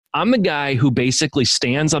I'm the guy who basically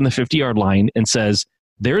stands on the 50-yard line and says,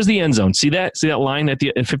 there's the end zone. See that line at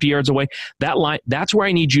 50 yards away? That line, that's where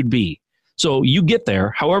I need you to be. So you get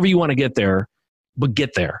there, however you want to get there, but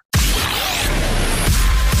get there.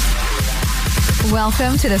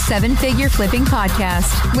 Welcome to the Seven Figure Flipping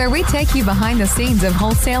Podcast, where we take you behind the scenes of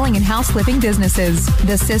wholesaling and house flipping businesses.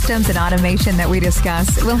 The systems and automation that we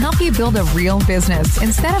discuss will help you build a real business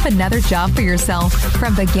instead of another job for yourself.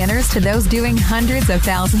 From beginners to those doing hundreds of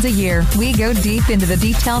thousands a year, we go deep into the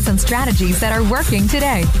details and strategies that are working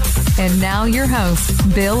today. And now your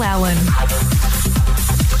host, Bill Allen.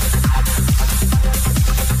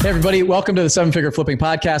 Hey everybody, welcome to the Seven Figure Flipping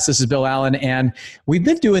Podcast. This is Bill Allen, and we've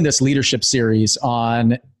been doing this leadership series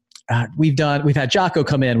on, we've had Jocko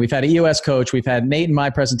come in, we've had an EOS coach, we've had Nate in my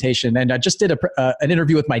presentation, and I just did an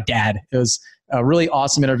interview with my dad. It was a really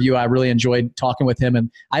awesome interview. I really enjoyed talking with him, and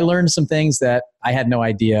I learned some things that I had no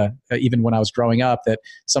idea, even when I was growing up, that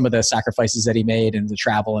some of the sacrifices that he made and the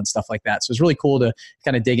travel and stuff like that. So it was really cool to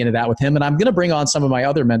kind of dig into that with him. And I'm going to bring on some of my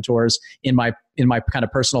other mentors in my kind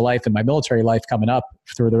of personal life and my military life coming up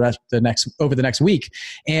through over the next week.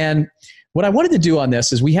 And what I wanted to do on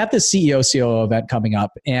this is we have this CEO COO event coming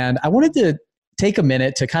up, and I wanted to take a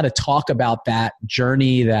minute to kind of talk about that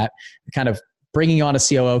journey, that kind of bringing on a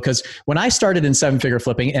COO, because when I started in Seven Figure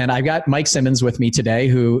Flipping, and I've got Mike Simmons with me today,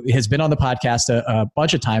 who has been on the podcast a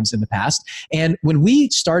bunch of times in the past. And when we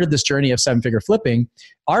started this journey of Seven Figure Flipping,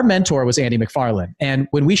 our mentor was Andy McFarland. And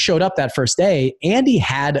when we showed up that first day, Andy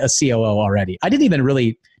had a COO already. I didn't even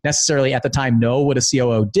really necessarily at the time know what a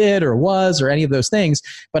COO did or was or any of those things,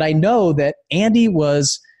 but I know that Andy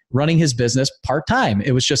was running his business part-time.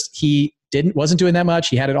 It was just he wasn't doing that much.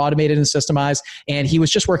 He had it automated and systemized, and he was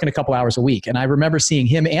just working a couple hours a week. And I remember seeing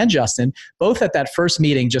him and Justin both at that first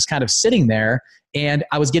meeting, just kind of sitting there. And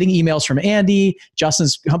I was getting emails from Andy.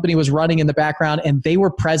 Justin's company was running in the background, and they were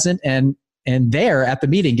present and there at the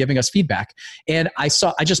meeting giving us feedback. And I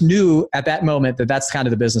just knew at that moment that that's kind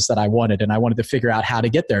of the business that I wanted, and I wanted to figure out how to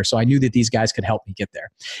get there. So I knew that these guys could help me get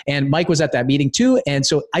there. And Mike was at that meeting too. And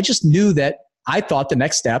so I just knew that I thought the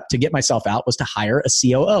next step to get myself out was to hire a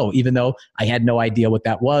COO, even though I had no idea what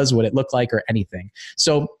that was, what it looked like, or anything.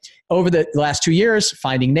 So over the last 2 years,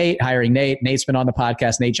 finding Nate, hiring Nate. Nate's been on the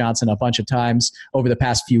podcast, Nate Johnson, a bunch of times over the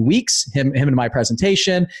past few weeks. Him and my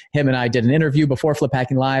presentation, him and I did an interview before Flip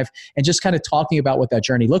Hacking Live, and just kind of talking about what that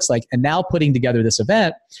journey looks like. And now putting together this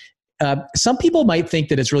event, some people might think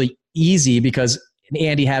that it's really easy because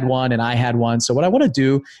Andy had one and I had one. So what I want to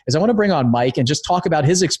do is I want to bring on Mike and just talk about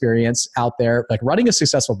his experience out there, like running a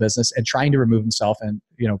successful business and trying to remove himself and,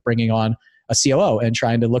 bringing on a COO and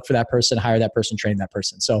trying to look for that person, hire that person, train that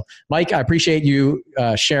person. So Mike, I appreciate you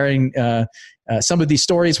sharing some of these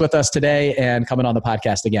stories with us today and coming on the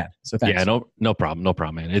podcast again. So thanks. Yeah, no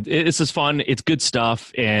problem, man. This is fun. It's good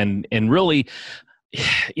stuff. And really,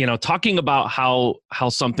 talking about how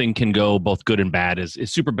something can go both good and bad is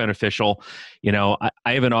super beneficial. I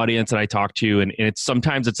have an audience that I talk to, and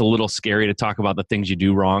sometimes it's a little scary to talk about the things you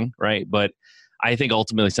do wrong, right? But I think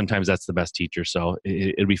ultimately sometimes that's the best teacher. So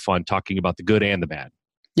it'd be fun talking about the good and the bad.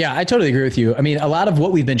 Yeah, I totally agree with you. I mean, a lot of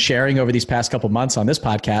what we've been sharing over these past couple months on this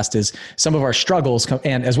podcast is some of our struggles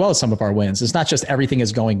and as well as some of our wins. It's not just everything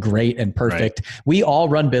is going great and perfect. Right. We all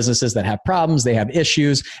run businesses that have problems, they have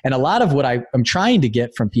issues. And a lot of what I'm trying to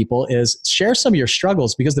get from people is share some of your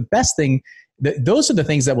struggles, because the best thing, those are the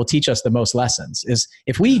things that will teach us the most lessons. Is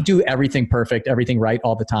if we do everything perfect, everything right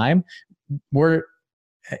all the time, we're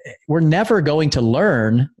never going to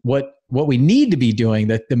learn what we need to be doing.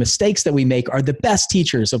 The mistakes that we make are the best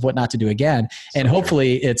teachers of what not to do again. And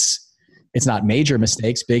hopefully it's not major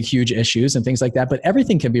mistakes, big, huge issues and things like that, but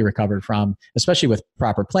everything can be recovered from, especially with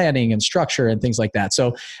proper planning and structure and things like that.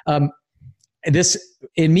 So,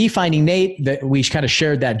 in me finding Nate, that we kind of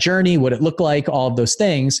shared that journey, what it looked like, all of those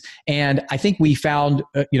things. And I think we found,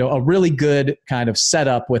 a really good kind of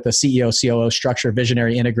setup with a CEO, COO structure,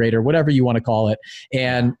 visionary integrator, whatever you want to call it.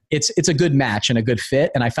 And it's a good match and a good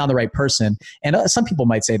fit. And I found the right person. And some people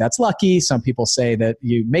might say that's lucky. Some people say that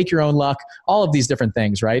you make your own luck, all of these different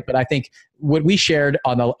things. Right. But I think what we shared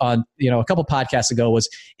on a couple podcasts ago was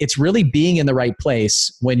it's really being in the right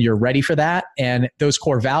place when you're ready for that, and those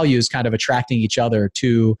core values kind of attracting each other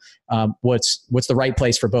to what's the right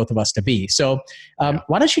place for both of us to be. So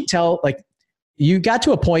why don't you tell, you got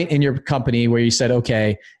to a point in your company where you said,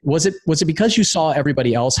 okay, was it because you saw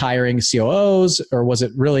everybody else hiring COOs, or was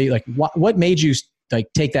it really what made you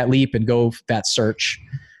take that leap and go that search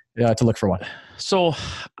to look for one? So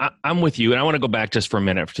I'm with you, and I want to go back just for a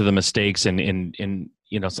minute to the mistakes and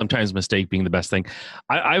sometimes mistake being the best thing.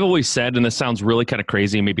 I've always said, and this sounds really kind of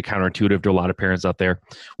crazy and maybe counterintuitive to a lot of parents out there,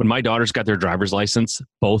 when my daughters got their driver's license,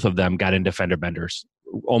 both of them got into fender benders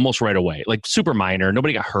almost right away, like super minor.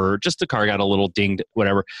 Nobody got hurt, just the car got a little dinged,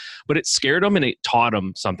 whatever. But it scared them and it taught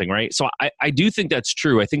them something, right? So I do think that's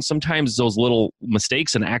true. I think sometimes those little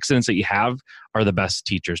mistakes and accidents that you have are the best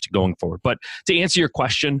teachers to going forward. But to answer your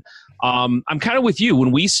question, I'm kind of with you.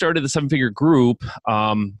 When we started the Seven Figure Group,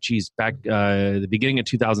 back the beginning of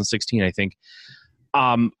 2016, I think,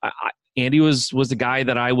 Andy was the guy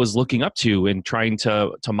that I was looking up to and trying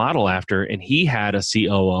to model after, and he had a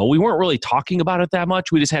COO. We weren't really talking about it that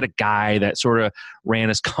much. We just had a guy that sort of ran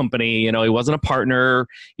his company. He wasn't a partner,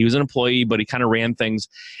 he was an employee, but he kind of ran things.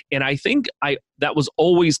 And I think that was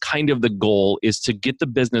always kind of the goal, is to get the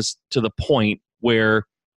business to the point where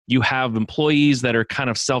you have employees that are kind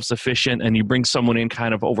of self-sufficient, and you bring someone in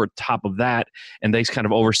kind of over top of that, and they kind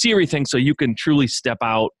of oversee everything, so you can truly step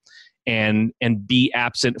out and be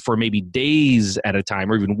absent for maybe days at a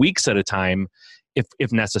time or even weeks at a time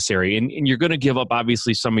if necessary. And you're going to give up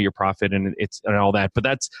obviously some of your profit and all that, but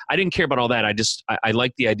I didn't care about all that. I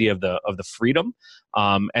like the idea of the freedom.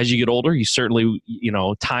 As you get older, you certainly,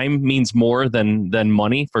 time means more than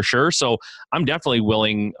money for sure. So I'm definitely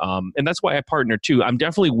willing, and that's why I partner too. I'm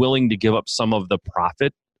definitely willing to give up some of the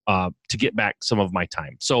profit to get back some of my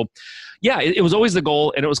time. So yeah, it was always the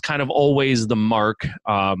goal, and it was kind of always the mark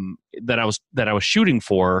that I was shooting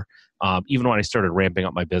for, even when I started ramping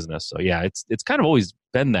up my business. So yeah, it's kind of always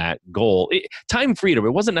been that goal. Time freedom. It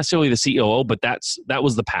wasn't necessarily the COO, but that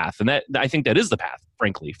was the path, and that I think that is the path,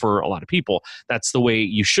 frankly, for a lot of people. That's the way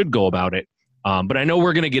you should go about it. But I know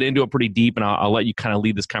we're going to get into it pretty deep, and I'll let you kind of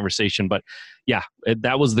lead this conversation. But yeah,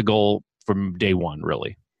 that was the goal from day one,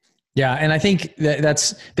 really. Yeah. And I think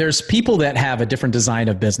there's people that have a different design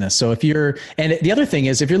of business. So and the other thing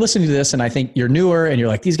is, if you're listening to this and I think you're newer and you're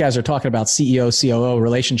like, these guys are talking about CEO, COO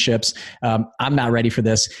relationships, I'm not ready for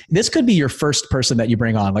this. This could be your first person that you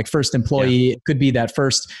bring on, like first employee. Yeah. It could be that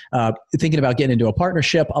first, thinking about getting into a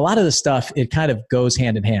partnership. A lot of the stuff, it kind of goes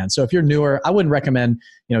hand in hand. So if you're newer, I wouldn't recommend,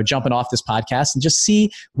 jumping off this podcast, and just see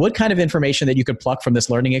what kind of information that you could pluck from this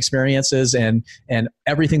learning experiences and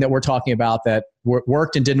everything that we're talking about that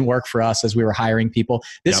worked and didn't work for us as we were hiring people.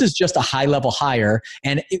 This is just a high level hire.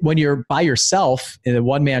 And when you're by yourself in a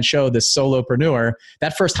one-man show, this solopreneur,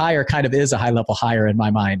 that first hire kind of is a high level hire in my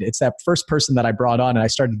mind. It's that first person that I brought on and I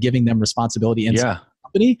started giving them responsibility inside the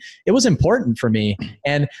company. It was important for me.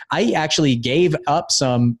 And I actually gave up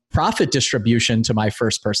some profit distribution to my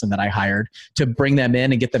first person that I hired to bring them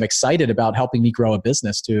in and get them excited about helping me grow a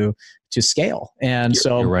business to scale. And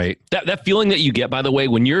you're right. That feeling that you get, by the way,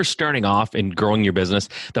 when you're starting off and growing your business,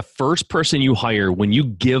 the first person you hire, when you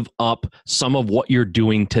give up some of what you're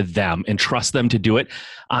doing to them and trust them to do it,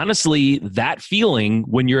 honestly, that feeling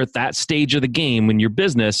when you're at that stage of the game, in your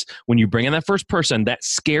business, when you bring in that first person, that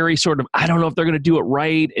scary sort of, I don't know if they're going to do it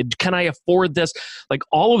right. Can I afford this? Like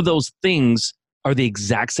all of those things are the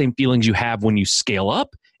exact same feelings you have when you scale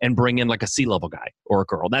up and bring in like a C-level guy or a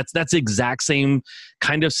girl. That's the exact same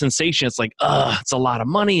kind of sensation. It's like, it's a lot of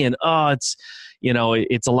money, and it's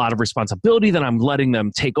a lot of responsibility that I'm letting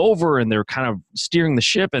them take over, and they're kind of steering the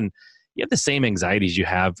ship. And you have the same anxieties you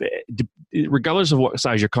have, regardless of what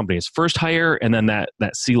size your company is. First hire, and then that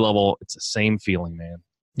C-level, it's the same feeling, man.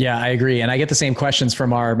 Yeah, I agree. And I get the same questions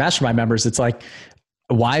from our mastermind members. It's like,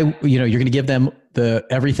 why, you're going to give them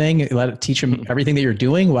everything, teach them everything that you're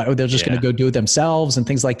doing. Why, they're just going to go do it themselves and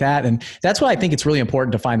things like that. And that's why I think it's really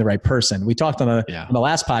important to find the right person. We talked on the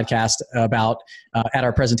last podcast about, at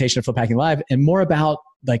our presentation at Flip Hacking Live, and more about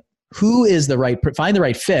like, who is find the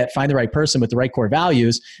right fit, find the right person with the right core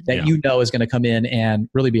values that is going to come in and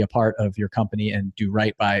really be a part of your company and do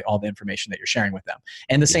right by all the information that you're sharing with them.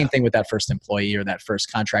 And the same thing with that first employee or that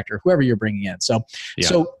first contractor, whoever you're bringing in. So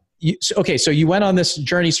you went on this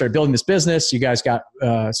journey, started building this business. You guys got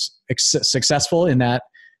successful in that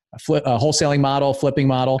wholesaling model, flipping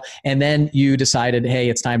model, and then you decided, hey,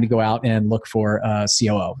 it's time to go out and look for a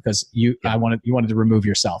COO because you wanted to remove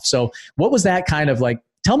yourself. So what was that kind of like?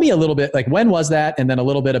 Tell me a little bit, like when was that, and then a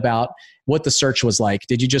little bit about what the search was like.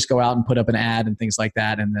 Did you just go out and put up an ad and things like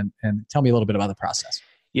that, and tell me a little bit about the process?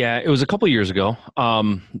 Yeah, it was a couple of years ago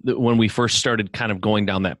when we first started kind of going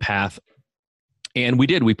down that path. And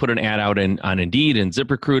we put an ad out on Indeed and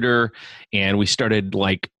ZipRecruiter, and we started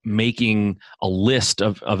like making a list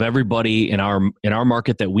of everybody in our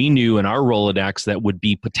market that we knew in our Rolodex that would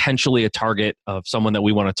be potentially a target of someone that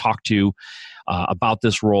we want to talk to about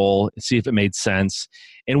this role and see if it made sense.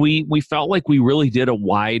 And we felt like we really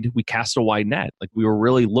we cast a wide net. Like we were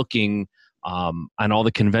really looking on all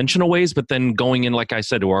the conventional ways, but then going in, like I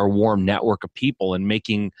said, to our warm network of people and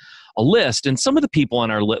making a list. And some of the people on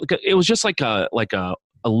our list, it was just like a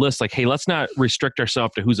list, like, hey, let's not restrict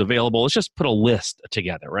ourselves to who's available. Let's just put a list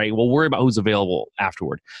together, right? We'll worry about who's available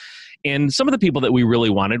afterward. And some of the people that we really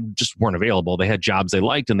wanted just weren't available. They had jobs they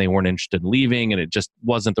liked and they weren't interested in leaving, and it just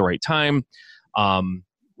wasn't the right time. Some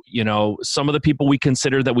of the people we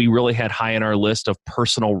considered that we really had high on our list of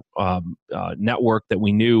personal network that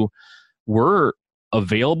we knew were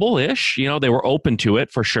available-ish. They were open to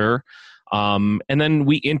it for sure. And then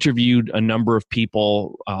we interviewed a number of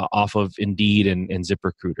people off of Indeed and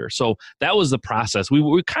ZipRecruiter. So that was the process. We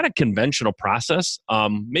were kind of conventional process,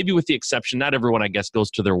 maybe with the exception, not everyone, I guess, goes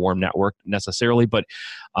to their warm network necessarily, but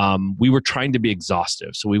we were trying to be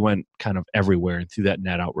exhaustive. So we went kind of everywhere and threw that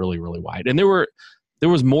net out really, really wide. And there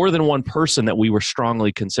was more than one person that we were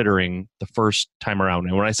strongly considering the first time around.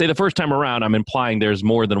 And when I say the first time around, I'm implying there's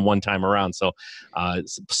more than one time around. So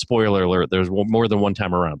spoiler alert, there's more than one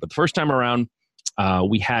time around. But the first time around,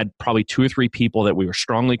 we had probably 2 or 3 people that we were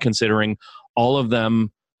strongly considering. All of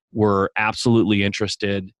them were absolutely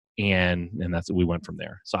interested, and that's we went from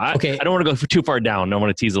there. So I don't want to go too far down. I want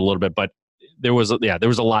to tease a little bit, but there was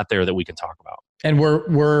a lot there that we can talk about. And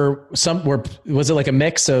was it like a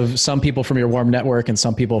mix of some people from your warm network and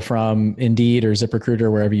some people from Indeed or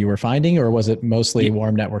ZipRecruiter, wherever you were finding, or was it mostly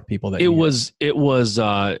warm network people that it was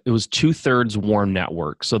 2/3 warm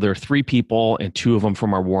network. So there are 3 people and 2 of them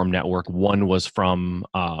from our warm network. One was from,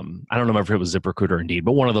 I don't remember if it was ZipRecruiter or Indeed,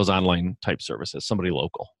 but one of those online type services, somebody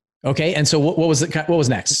local. Okay. And so what was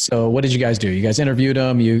next? So what did you guys do? You guys interviewed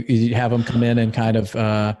them, you have them come in and kind of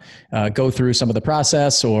go through some of the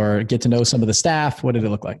process or get to know some of the staff. What did it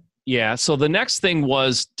look like? Yeah. So the next thing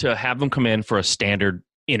was to have them come in for a standard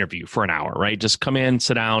interview for an hour, right? Just come in,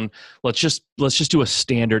 sit down. Let's just do a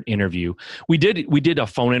standard interview. We did a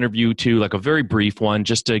phone interview too, like a very brief one,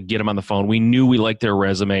 just to get them on the phone. We knew we liked their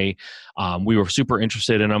resume. We were super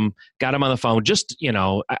interested in them, got them on the phone. Just,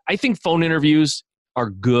 I think phone interviews are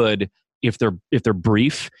good if they're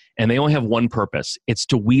brief and they only have one purpose. It's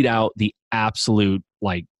to weed out the absolute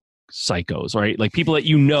psychos, right? Like people that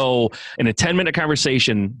in a 10-minute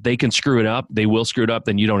conversation, they can screw it up. They will screw it up.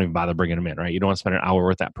 Then you don't even bother bringing them in, right? You don't want to spend an hour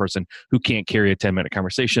with that person who can't carry a 10-minute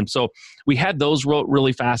conversation. So we had those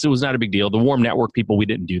really fast. It was not a big deal. The warm network people, we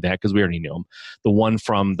didn't do that because we already knew them. The one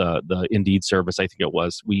from the Indeed service, I think it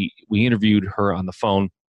was, we interviewed her on the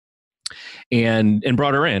phone and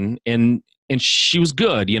brought her in, and she was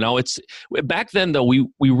good. It's back then though, we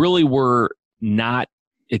really were not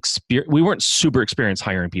we weren't super experienced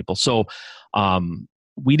hiring people. So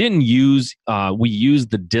we didn't use we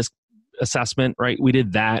used the DISC assessment, right? We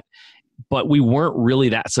did that, but we weren't really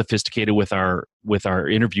that sophisticated with our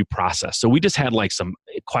interview process. So we just had some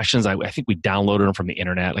questions. I think we downloaded them from the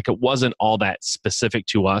internet. It wasn't all that specific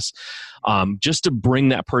to us, just to bring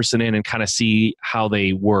that person in and kind of see how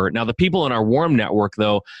they were. Now, the people in our warm network,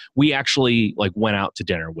 though, we actually went out to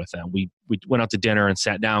dinner with them. We went out to dinner and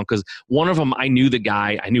sat down because one of them, I knew the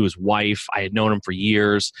guy. I knew his wife. I had known him for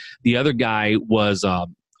years. The other guy was a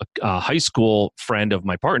high school friend of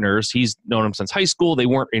my partner's. He's known him since high school. They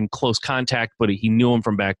weren't in close contact, but he knew him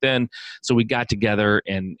from back then. So we got together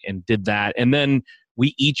and did that. And then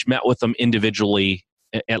we each met with them individually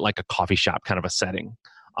at a coffee shop kind of a setting.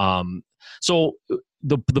 So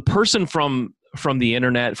the person from the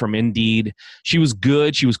internet, from Indeed, she was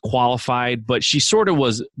good. She was qualified, but she sort of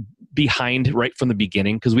was behind right from the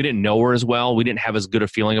beginning because we didn't know her as well. We didn't have as good a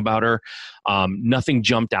feeling about her. Nothing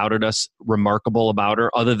jumped out at us remarkable about her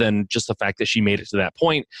other than just the fact that she made it to that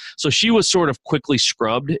point. So she was sort of quickly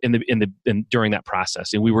scrubbed during that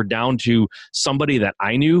process. And we were down to somebody that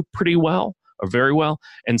I knew pretty well or very well,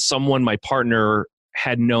 and someone my partner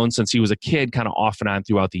had known since he was a kid, kind of off and on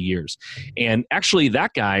throughout the years. And actually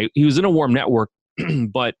that guy, he was in a warm network,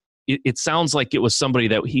 but it sounds like it was somebody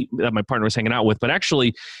that my partner was hanging out with, but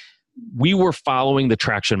actually we were following the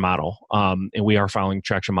traction model, and we are following the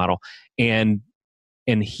traction model. And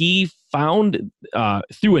he found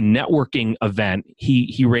through a networking event,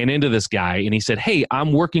 he ran into this guy and he said, "Hey,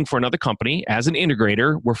 I'm working for another company as an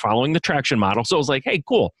integrator. We're following the traction model." So I was like, "Hey,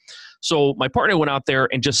 cool." So my partner went out there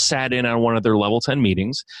and just sat in on one of their level 10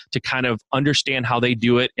 meetings to kind of understand how they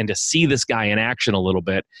do it and to see this guy in action a little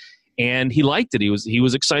bit. And he liked it. He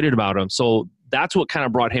was excited about him. So that's what kind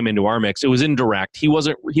of brought him into our mix. It was indirect. He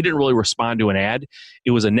didn't really respond to an ad.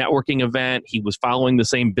 It was a networking event. He was following the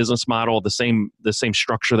same business model, the same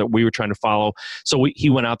structure that we were trying to follow. So he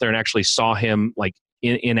went out there and actually saw him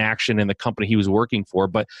in action in the company he was working for,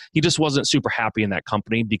 but he just wasn't super happy in that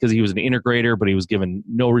company because he was an integrator, but he was given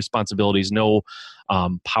no responsibilities, no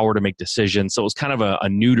power to make decisions. So it was kind of a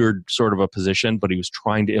neutered sort of a position, but he was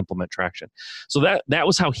trying to implement traction. So that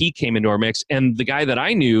was how he came into our mix. And the guy that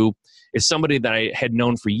I knew is somebody that I had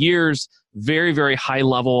known for years, very, very high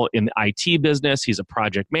level in the IT business. He's a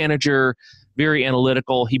project manager, very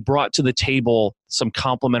analytical. He brought to the table some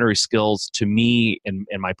complementary skills to me and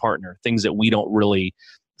my partner,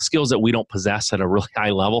 skills that we don't possess at a really high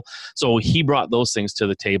level. So he brought those things to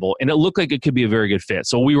the table, and it looked like it could be a very good fit.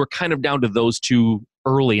 So we were kind of down to those two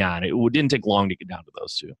early on. It didn't take long to get down to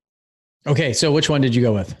those two. Okay, so which one did you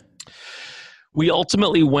go with? We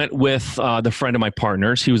ultimately went with the friend of my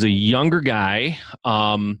partner's. He was a younger guy,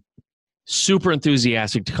 super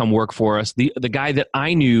enthusiastic to come work for us. The guy that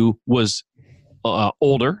I knew was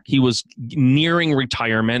older. He was nearing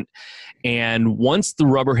retirement. And once the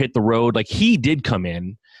rubber hit the road, like he did come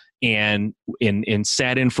in and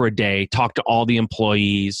sat in for a day, talked to all the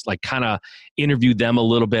employees, like kind of interviewed them a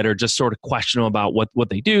little bit or just sort of question them about what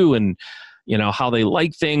they do and, you know, how they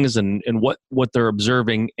like things and what they're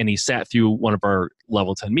observing. And he sat through one of our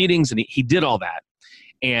level 10 meetings and he did all that.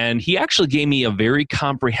 And he actually gave me a very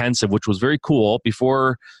comprehensive, which was very cool.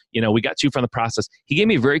 Before, you know, we got too far in the process, he gave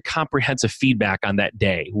me a very comprehensive feedback on that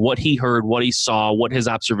day, what he heard, what he saw, what his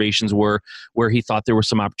observations were, where he thought there was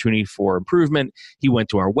some opportunity for improvement. He went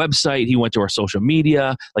to our website, he went to our social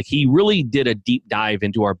media. Like he really did a deep dive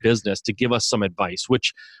into our business to give us some advice,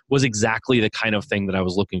 which was exactly the kind of thing that I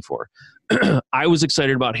was looking for. I was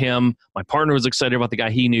excited about him. My partner was excited about the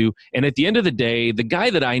guy he knew. And at the end of the day, the guy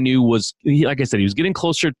that I knew was, like I said, he was getting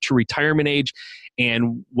closer to retirement age.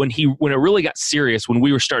 And when it really got serious, when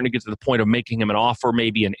we were starting to get to the point of making him an offer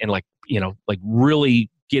maybe and like, you know, like really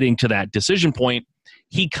getting to that decision point,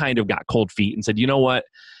 he kind of got cold feet and said, you know what?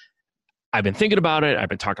 I've been thinking about it. I've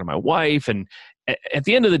been talking to my wife. And at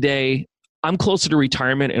the end of the day, I'm closer to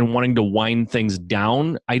retirement and wanting to wind things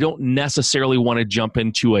down. I don't necessarily want to jump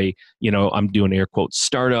into a, you know, I'm doing air quotes,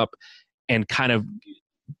 startup and kind of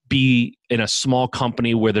be in a small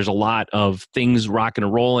company where there's a lot of things rocking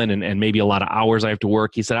and rolling and maybe a lot of hours I have to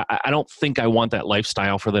work. He said, I don't think I want that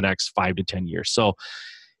lifestyle for the next 5 to 10 years. So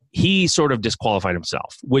he sort of disqualified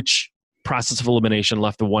himself, which process of elimination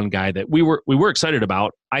left the one guy that we were excited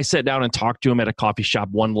about. I sat down and talked to him at a coffee shop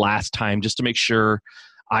one last time just to make sure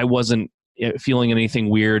I wasn't feeling anything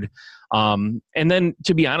weird. And then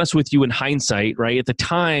to be honest with you, in hindsight, right, at the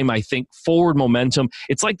time, I think forward momentum,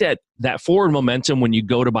 it's like that forward momentum when you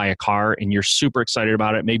go to buy a car and you're super excited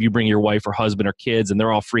about it. Maybe you bring your wife or husband or kids and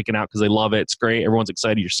they're all freaking out because they love it. It's great. Everyone's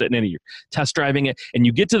excited. You're sitting in it, you're test driving it, and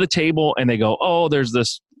you get to the table and they go, oh, there's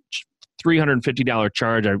this $350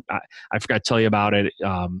 charge. I forgot to tell you about it.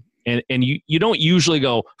 And you don't usually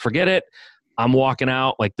go, forget it, I'm walking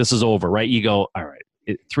out, like this is over, right? You go, all right,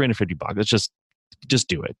 $350. Let's just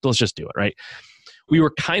do it. Let's just do it, right? We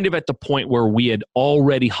were kind of at the point where we had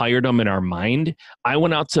already hired him in our mind. I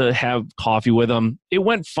went out to have coffee with him. It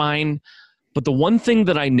went fine. But the one thing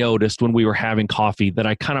that I noticed when we were having coffee that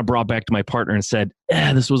I kind of brought back to my partner and said,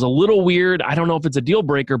 this was a little weird. I don't know if it's a deal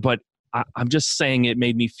breaker, but I'm just saying it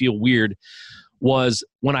made me feel weird, was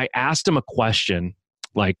when I asked him a question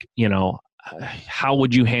like, you know, how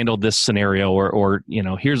would you handle this scenario? Or you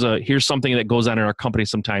know, here's something that goes on in our company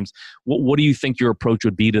sometimes. What do you think your approach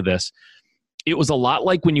would be to this? It was a lot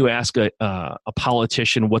like when you ask a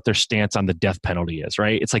politician what their stance on the death penalty is,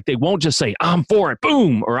 right? It's like they won't just say, I'm for it,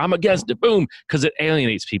 boom, or I'm against it, boom, because it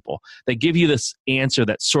alienates people. They give you this answer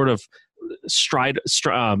that sort of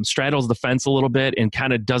straddles the fence a little bit and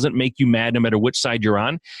kind of doesn't make you mad no matter which side you're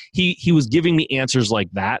on. He was giving me answers like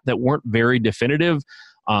that weren't very definitive.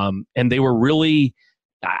 And they were really,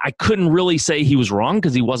 I couldn't really say he was wrong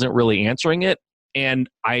because he wasn't really answering it. And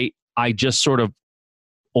I just sort of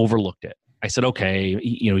overlooked it. I said, okay,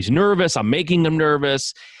 you know, he's nervous. I'm making him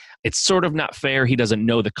nervous. It's sort of not fair. He doesn't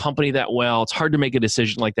know the company that well. It's hard to make a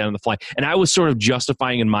decision like that on the fly. And I was sort of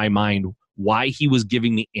justifying in my mind why he was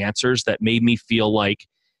giving me answers that made me feel like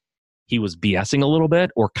he was BSing a little bit,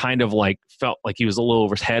 or kind of like felt like he was a little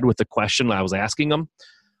over his head with the question I was asking him.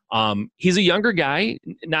 He's a younger guy,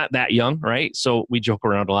 not that young, right? So we joke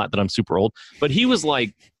around a lot that I'm super old, but he was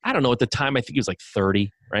like, I don't know, at the time, I think he was like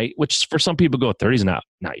 30, right? Which for some people go, 30 is not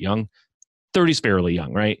young. 30 is fairly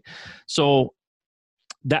young, right? So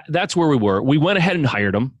that's where we were. We went ahead and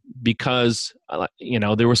hired him because, you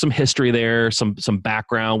know, there was some history there, some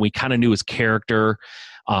background. We kind of knew his character.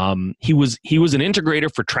 He was an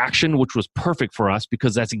integrator for traction, which was perfect for us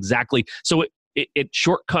because that's exactly, so it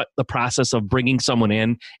shortcut the process of bringing someone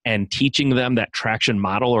in and teaching them that traction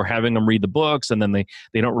model or having them read the books and then they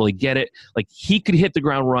don't really get it. Like he could hit the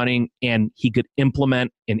ground running and he could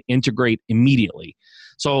implement and integrate immediately.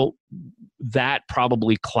 So that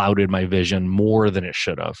probably clouded my vision more than it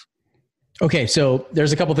should have. Okay, so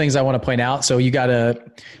there's a couple things I want to point out. So you've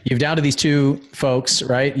down to these two folks,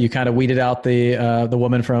 right? You kind of weeded out the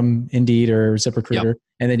woman from Indeed or ZipRecruiter, yep.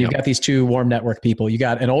 And then you've got these two warm network people. You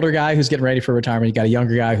got an older guy who's getting ready for retirement. You got a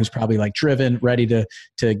younger guy who's probably like driven, ready to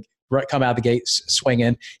come out the gate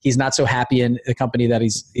swinging. He's not so happy in the company that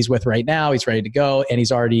he's with right now. He's ready to go, and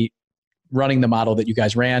he's already running the model that you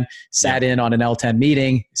guys ran, sat in on an L10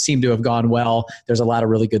 meeting, seemed to have gone well. There's a lot of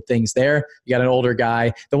really good things there. You got an older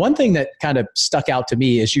guy. The one thing that kind of stuck out to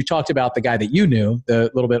me is you talked about the guy that you knew, the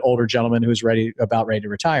little bit older gentleman who's ready to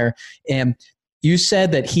retire. And you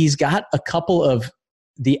said that he's got a couple of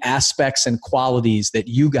the aspects and qualities that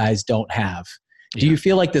you guys don't have. Do you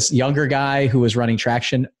feel like this younger guy who was running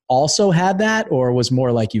Traction also had that, or was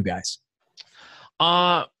more like you guys?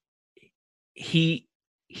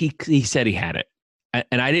 He said he had it,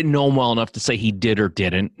 and I didn't know him well enough to say he did or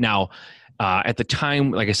didn't. Now, at the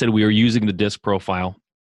time, like I said, we were using the DISC profile,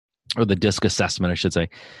 or the DISC assessment, I should say.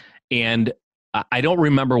 And I don't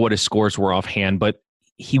remember what his scores were offhand, but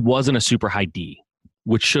he wasn't a super high D,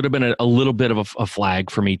 which should have been a little bit of a flag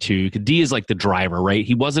for me too. D is like the driver, right?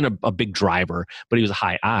 He wasn't a big driver, but he was a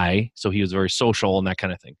high I, so he was very social and that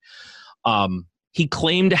kind of thing. He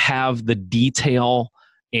claimed to have the detail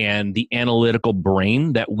and the analytical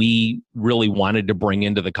brain that we really wanted to bring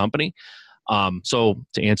into the company. So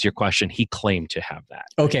to answer your question, he claimed to have that.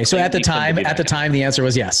 Okay. So at the time, the answer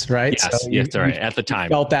was yes, right? Yes. So yes. All right. At the time,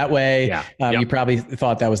 felt that way. Yeah. You probably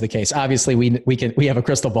thought that was the case. Obviously we have a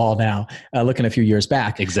crystal ball now, looking a few years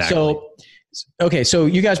back. Exactly. So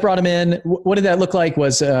you guys brought him in. What did that look like?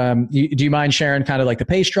 Do you mind sharing kind of like the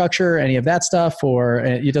pay structure, any of that stuff, or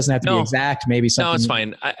it doesn't have to be exact, maybe something? No, it's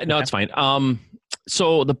fine. It's fine.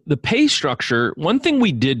 So the pay structure, one thing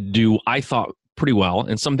we did do, I thought pretty well,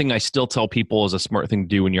 and something I still tell people is a smart thing to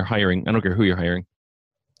do when you're hiring, I don't care who you're hiring,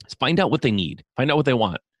 is find out what they need, find out what they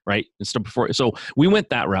want, right? So we went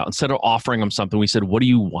that route. Instead of offering them something, we said, what do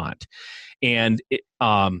you want? And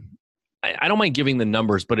I don't mind giving the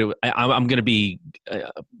numbers, but I'm going to be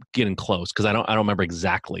getting close because I don't remember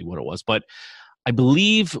exactly what it was, but I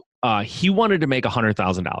believe he wanted to make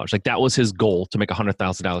 $100,000. Like that was his goal, to make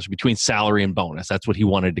 $100,000 between salary and bonus. That's what he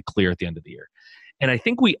wanted to clear at the end of the year. And I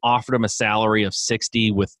think we offered him a salary of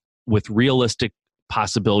 60 with realistic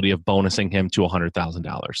possibility of bonusing him to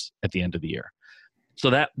 $100,000 at the end of the year.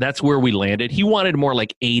 So that's where we landed. He wanted more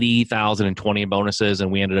like 80,000 and 20 in bonuses,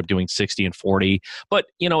 and we ended up doing 60 and 40. But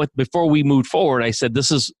before we moved forward, I said, this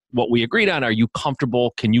is what we agreed on. Are you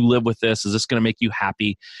comfortable? Can you live with this? Is this going to make you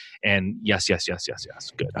happy? And yes. Good.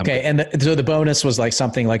 Okay. Good. And so the bonus was like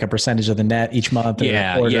something like a percentage of the net each month.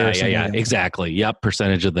 Yeah. Exactly. Yep.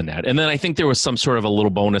 Percentage of the net. And then I think there was some sort of a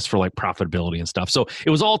little bonus for like profitability and stuff. So it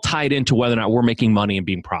was all tied into whether or not we're making money and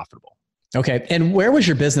being profitable. Okay. And where was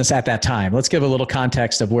your business at that time? Let's give a little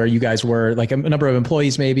context of where you guys were, like a number of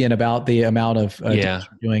employees maybe, and about the amount of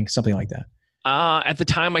doing something like that. At the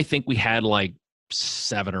time, I think we had like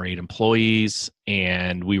 7 or 8 employees,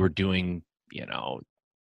 and we were doing,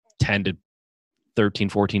 10 to 13,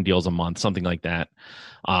 14 deals a month, something like that.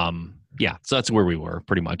 So that's where we were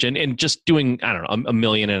pretty much. And just doing, I don't know, $1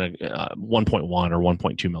 million and 1.1 or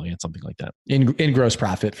 1.2 million, something like that. In gross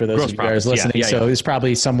profit for those of you guys listening. So it's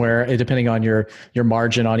probably somewhere, depending on your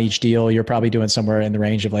margin on each deal, you're probably doing somewhere in the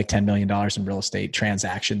range of like $10 million in real estate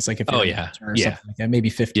transactions. Like if you're something like that,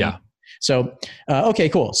 maybe 50. Yeah. So, okay,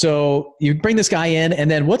 cool. So you bring this guy in,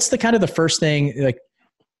 and then what's the kind of the first thing, like,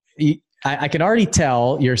 I can already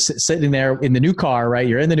tell you're sitting there in the new car, right?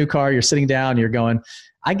 You're in the new car, you're sitting down, you're going,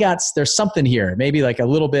 there's something here, maybe like a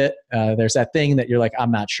little bit, there's that thing that you're like,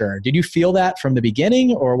 I'm not sure. Did you feel that from the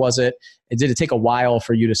beginning, or did it take a while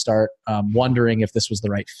for you to start wondering if this was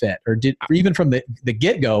the right fit, or even from the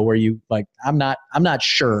get-go where you like, I'm not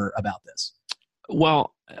sure about this?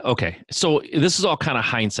 Well, okay. So this is all kind of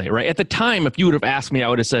hindsight, right? At the time, if you would have asked me, I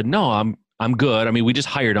would have said, no, I'm good. I mean, we just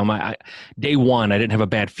hired him. Day one, I didn't have a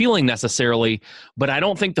bad feeling necessarily, but I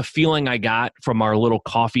don't think the feeling I got from our little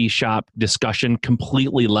coffee shop discussion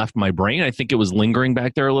completely left my brain. I think it was lingering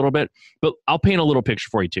back there a little bit, but I'll paint a little picture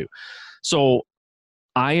for you too. So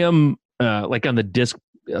I am like on the DISC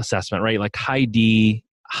assessment, right? Like high D,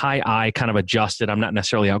 high I, kind of adjusted. I'm not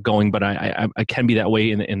necessarily outgoing, but I can be that way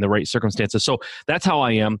in the right circumstances. So that's how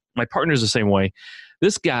I am. My partner's the same way.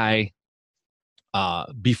 This guy,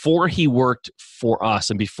 before he worked for us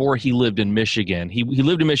and before he lived in Michigan, he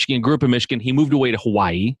lived in Michigan, grew up in Michigan. He moved away to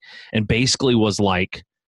Hawaii and basically was like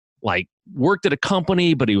worked at a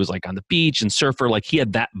company, but he was like on the beach and surfer. Like he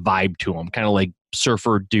had that vibe to him, kind of like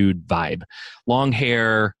surfer dude vibe, long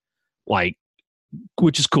hair, like,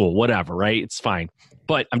 which is cool, whatever, right? It's fine.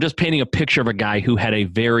 But I'm just painting a picture of a guy who had a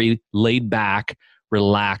very laid back,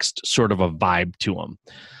 relaxed sort of a vibe to him.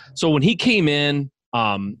 So when he came in,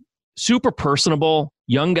 super personable,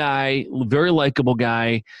 young guy, very likable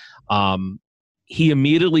guy. He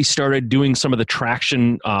immediately started doing some of the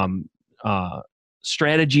traction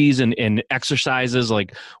strategies and exercises,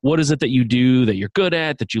 like what is it that you do that you're good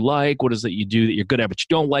at, that you like? What is it you do that you're good at but you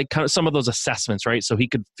don't like? Kind of some of those assessments, right? So he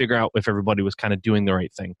could figure out if everybody was kind of doing the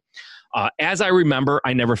right thing. As I remember,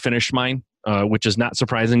 I never finished mine, which is not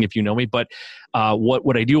surprising if you know me. But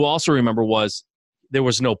what I do also remember was there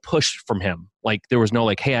was no push from him. Like there was no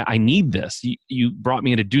like, hey, I need this. You brought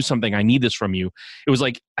me in to do something. I need this from you. It was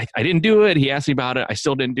like, I didn't do it. He asked me about it. I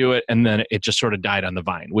still didn't do it. And then it just sort of died on the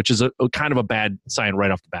vine, which is a kind of a bad sign right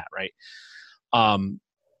off the bat, right?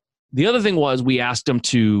 The other thing was we asked him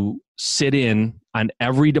to sit in on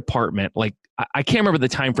every department. Like I can't remember the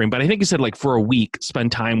time frame, but I think he said like for a week,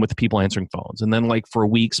 spend time with the people answering phones. And then like for a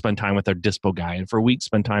week, spend time with our dispo guy. And for a week,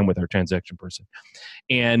 spend time with our transaction person.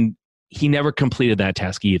 And he never completed that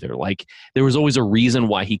task either. Like there was always a reason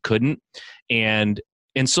why he couldn't. And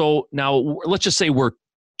so now let's just say we're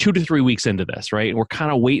 2 to 3 weeks into this, right? And we're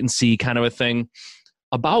kind of wait and see kind of a thing.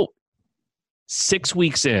 About 6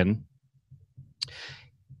 weeks in,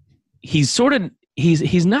 he's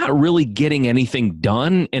not really getting anything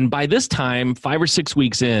done. And by this time, 5 or 6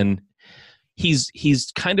 weeks in,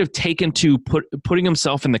 he's kind of taken to putting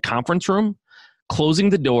himself in the conference room, closing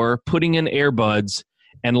the door, putting in earbuds,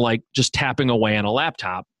 and like just tapping away on a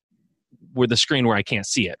laptop with a screen where I can't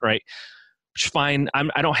see it, right? Which fine.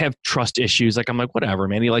 I don't have trust issues. Like I'm like, whatever,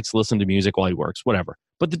 man. He likes to listen to music while he works, whatever.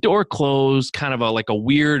 But the door closed, kind of like a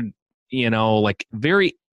weird, like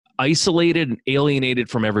very isolated and alienated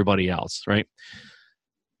from everybody else, right?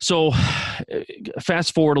 So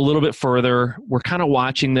fast forward a little bit further, we're kind of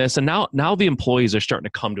watching this, and now the employees are starting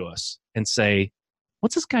to come to us and say,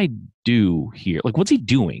 what's this guy do here? Like, what's he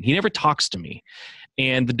doing? He never talks to me.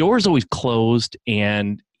 And the door is always closed,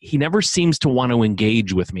 and he never seems to want to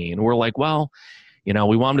engage with me. And we're like, well, we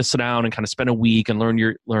want him to sit down and kind of spend a week and learn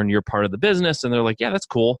your part of the business. And they're like, yeah, that's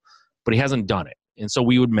cool. But he hasn't done it. And so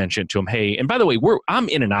we would mention to him, hey, and by the way, I'm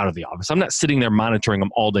in and out of the office. I'm not sitting there monitoring him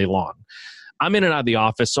all day long. I'm in and out of the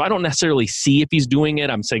office, so I don't necessarily see if he's doing it.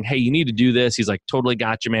 I'm saying, hey, you need to do this. He's like, totally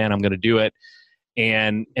got you, man. I'm going to do it.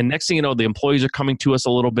 And next thing you know, the employees are coming to us a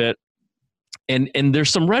little bit. And there's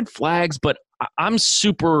some red flags, but I'm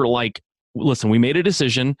super like, listen, we made a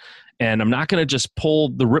decision, and I'm not going to just pull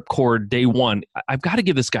the ripcord day one. I've got to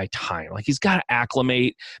give this guy time. Like he's got to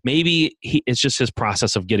acclimate. Maybe it's just his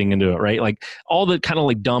process of getting into it, right? Like all the kind of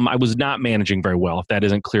like dumb, I was not managing very well, if that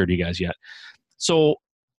isn't clear to you guys yet. So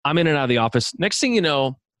I'm in and out of the office. Next thing you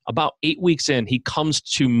know, about 8 weeks in, he comes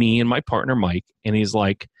to me and my partner, Mike, and he's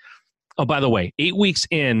like, oh, by the way, 8 weeks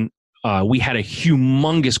in, we had a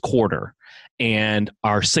humongous quarter. And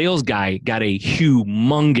our sales guy got a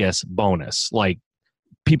humongous bonus, like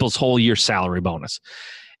people's whole year salary bonus.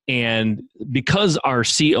 And because our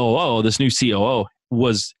COO, this new COO,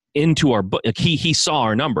 was into our book, he saw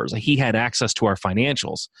our numbers. Like he had access to our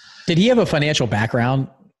financials. Did he have a financial background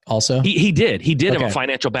also? He did. He did have a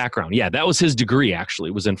financial background. Yeah, that was his degree,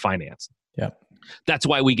 actually, was in finance. Yeah. That's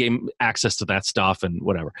why we gave him access to that stuff and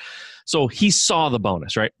whatever. So he saw the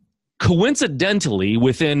bonus, right? Coincidentally,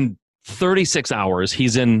 within 36 hours,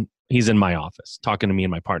 he's in my office talking to me and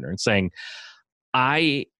my partner and saying,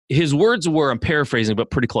 his words were, I'm paraphrasing, but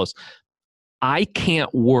pretty close. I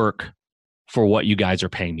can't work for what you guys are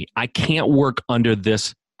paying me. I can't work under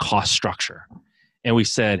this cost structure. And we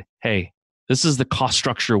said, hey, this is the cost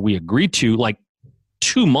structure we agreed to like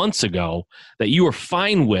 2 months ago that you were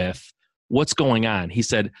fine with. What's going on? He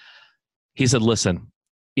said, listen,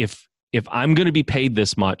 if I'm going to be paid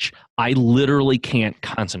this much, I literally can't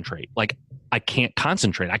concentrate. Like I can't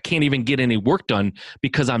concentrate. I can't even get any work done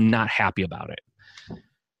because I'm not happy about it.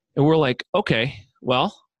 And we're like, okay,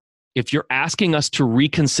 well, if you're asking us to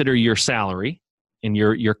reconsider your salary and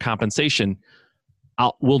your compensation,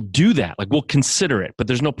 we'll do that. Like we'll consider it, but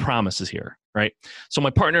there's no promises here. Right. So my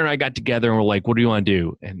partner and I got together and we're like, what do you want to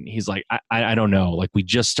do? And he's like, I don't know. Like we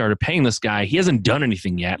just started paying this guy. He hasn't done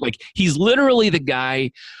anything yet. Like he's literally the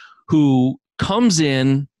guy who comes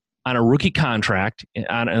in on a rookie contract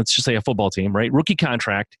on, let's just say a football team, right? Rookie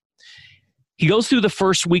contract. He goes through the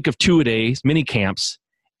first week of 2-a-days, mini camps,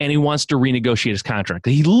 and he wants to renegotiate his contract.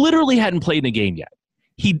 He literally hadn't played in a game yet.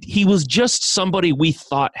 He was just somebody we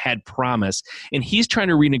thought had promise, and he's trying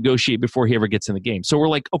to renegotiate before he ever gets in the game. So we're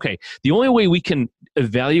like, okay, the only way we can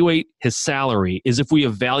evaluate his salary is if we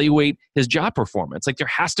evaluate his job performance. Like, there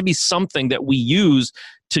has to be something that we use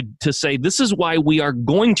to say, this is why we are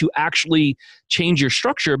going to actually change your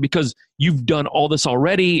structure, because you've done all this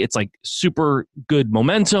already. It's like super good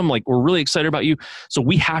momentum. Like, we're really excited about you. So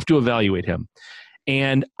we have to evaluate him.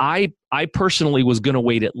 And I personally was going to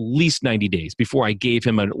wait at least 90 days before I gave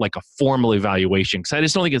him a formal evaluation, because I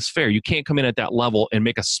just don't think it's fair. You can't come in at that level and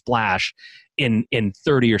make a splash in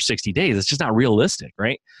 30 or 60 days. It's just not realistic,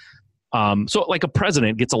 right? So like a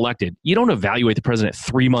president gets elected, you don't evaluate the president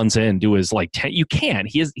 3 months into his 10. You can't.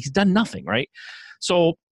 He's done nothing, right?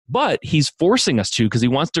 So, but he's forcing us to, because he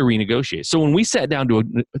wants to renegotiate. So when we sat down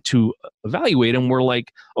to evaluate him, we're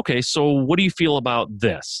like, okay, so what do you feel about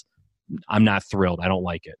this? I'm not thrilled. I don't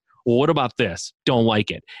like it. Well, what about this? Don't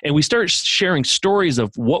like it. And we start sharing stories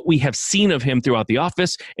of what we have seen of him throughout the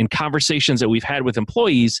office and conversations that we've had with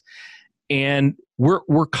employees. And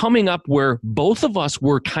we're coming up where both of us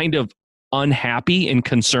were kind of unhappy and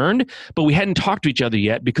concerned, but we hadn't talked to each other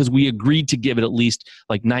yet, because we agreed to give it at least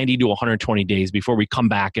 90 to 120 days before we come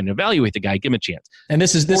back and evaluate the guy, give him a chance. And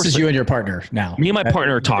this is you and your partner now. Me and my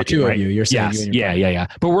partner are talking, the two right? of you. You're saying yes, you and your yeah.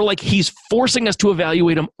 But we're like, he's forcing us to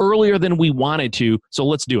evaluate him earlier than we wanted to, so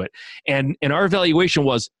let's do it. And our evaluation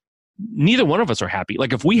was, neither one of us are happy.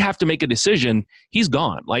 Like, if we have to make a decision, he's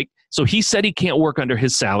gone. So he said he can't work under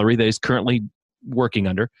his salary that he's currently working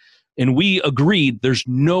under. And we agreed there's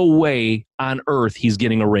no way on earth he's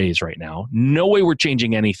getting a raise right now. No way we're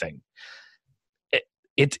changing anything.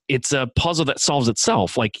 It's a puzzle that solves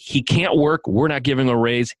itself. Like, he can't work. We're not giving a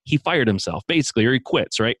raise. He fired himself, basically, or he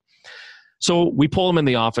quits, right? So we pull him in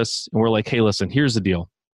the office, and we're like, hey, listen, here's the deal.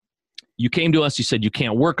 You came to us. You said you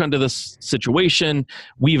can't work under this situation.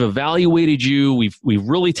 We've evaluated you. We've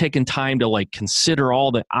really taken time to consider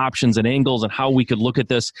all the options and angles and how we could look at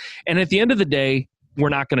this. And at the end of the day, we're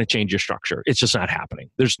not going to change your structure. It's just not happening.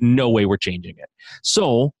 There's no way we're changing it.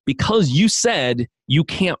 So because you said you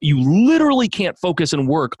literally can't focus and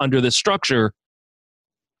work under this structure,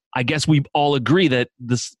 I guess we all agree that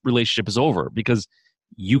this relationship is over, because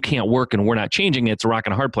you can't work and we're not changing it. It's a rock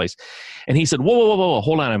and a hard place. And he said, whoa,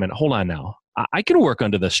 hold on a minute. Hold on now. I can work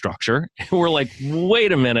under this structure. And we're like,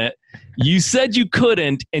 wait a minute. You said you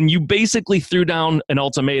couldn't, and you basically threw down an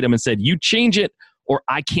ultimatum and said, you change it or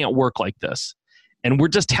I can't work like this. And we're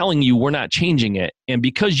just telling you we're not changing it. And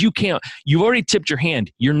because you can't, you've already tipped your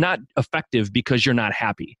hand. You're not effective because you're not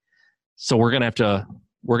happy. So we're going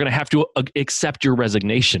to have to accept your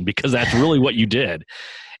resignation, because that's really what you did.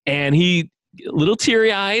 And he, a little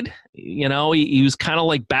teary-eyed, he was kind of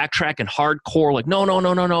backtracking hardcore,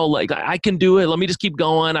 no, I can do it. Let me just keep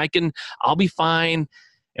going. I'll be fine.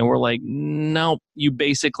 And we're like, no, you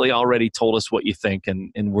basically already told us what you think.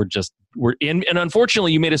 And and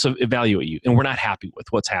unfortunately you made us evaluate you, and we're not happy with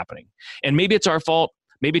what's happening. And maybe it's our fault.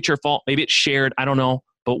 Maybe it's your fault. Maybe it's shared. I don't know,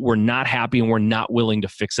 but we're not happy, and we're not willing to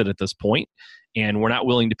fix it at this point. And we're not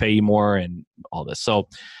willing to pay you more and all this. So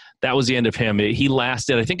that was the end of him. He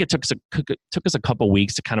lasted, I think it took us a couple of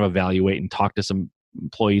weeks to kind of evaluate and talk to some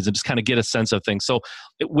employees and just kind of get a sense of things. So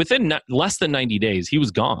within less than 90 days, he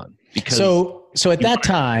was gone. Because so at that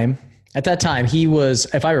time, he was,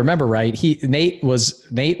 if I remember right, Nate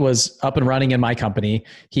was up and running in my company.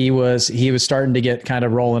 He was starting to get kind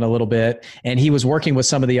of rolling a little bit, and he was working with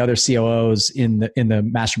some of the other COOs in the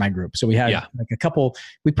mastermind group. So we had a couple.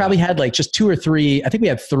 We probably had just 2 or 3. I think we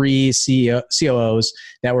had 3 COOs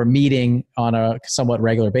that were meeting on a somewhat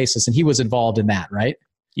regular basis, and he was involved in that, right?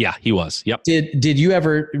 Yeah, he was. Yep. Did you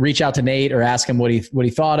ever reach out to Nate or ask him what he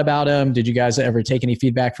thought about him? Did you guys ever take any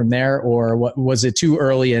feedback from there, or was it too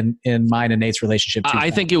early in mine and Nate's relationship? I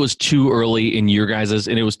think it was too early in your guys's,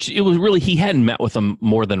 and it was really, he hadn't met with him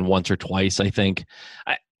more than once or twice, I think.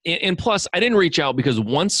 And plus, I didn't reach out because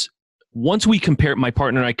once we compared, my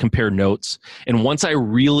partner and I compared notes, and once I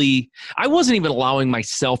wasn't even allowing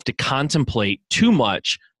myself to contemplate too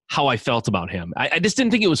much how I felt about him. I just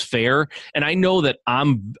didn't think it was fair. And I know that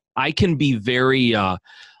I can be very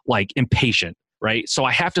impatient, right? So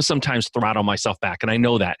I have to sometimes throttle myself back. And I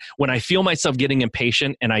know that when I feel myself getting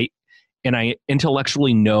impatient and I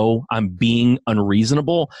intellectually know I'm being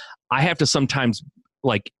unreasonable, I have to sometimes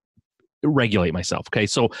regulate myself. Okay.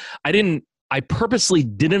 So I purposely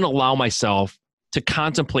didn't allow myself to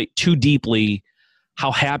contemplate too deeply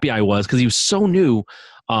how happy I was, because he was so new.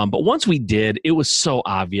 But once we did, it was so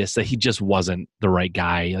obvious that he just wasn't the right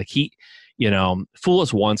guy. He, fool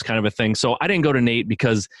us once kind of a thing. So I didn't go to Nate,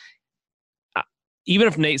 because even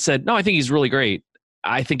if Nate said, no, I think he's really great,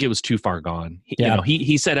 I think it was too far gone. Yeah. You know,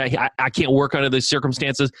 he said, I can't work under these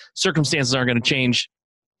circumstances. Circumstances aren't going to change.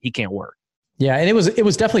 He can't work. Yeah. And it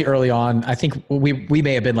was definitely early on. I think we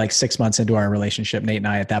may have been like 6 months into our relationship, Nate and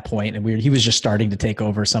I, at that point, and he was just starting to take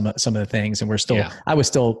over some of the things, and I was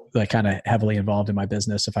still like kind of heavily involved in my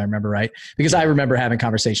business, if I remember right, because I remember having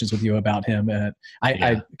conversations with you about him, and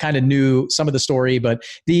I kind of knew some of the story, but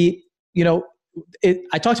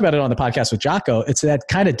I talked about it on the podcast with Jocko. It's that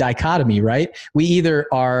kind of dichotomy, right? We either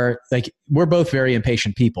are like, we're both very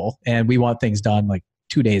impatient people and we want things done like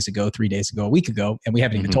 2 days ago, 3 days ago, a week ago, and we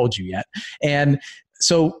haven't even told you yet. And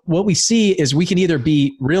so what we see is we can either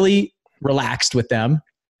be really relaxed with them,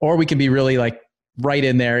 or we can be really like right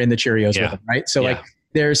in there in the Cheerios with them, right? So like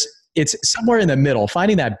it's somewhere in the middle.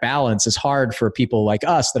 Finding that balance is hard for people like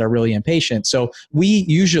us that are really impatient. So we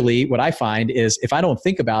usually, what I find is if I don't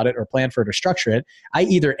think about it or plan for it or structure it, I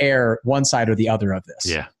either err one side or the other of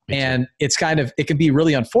this. Yeah. And it's it can be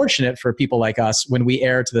really unfortunate for people like us when we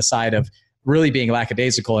err to the side of really being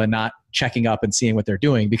lackadaisical and not checking up and seeing what they're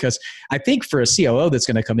doing. Because I think for a COO that's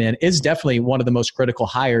going to come in is definitely one of the most critical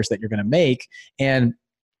hires that you're going to make. And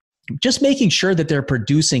just making sure that they're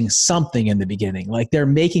producing something in the beginning, like they're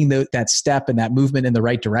making that step and that movement in the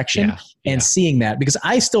right direction and seeing that. Because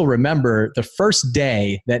I still remember the first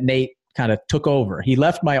day that Nate kind of took over. He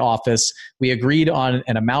left my office. We agreed on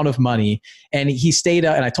an amount of money, and he stayed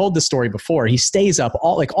up. And I told this story before. He stays up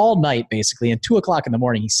all night basically. And 2:00 in the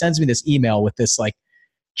morning, he sends me this email with this like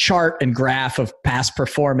chart and graph of past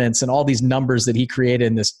performance and all these numbers that he created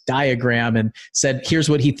in this diagram, and said, here's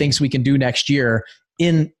what he thinks we can do next year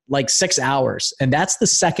in like 6 hours. And that's the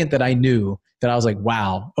second that I knew that I was like,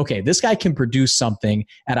 wow, okay, this guy can produce something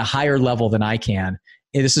at a higher level than I can.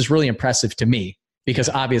 And this is really impressive to me, because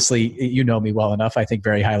obviously you know me well enough. I think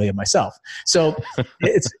very highly of myself. So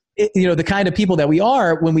the kind of people that we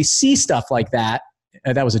are, when we see stuff like that,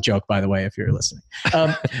 that was a joke, by the way, if you're listening.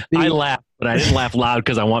 I laughed, but I didn't laugh loud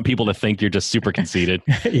because I want people to think you're just super conceited.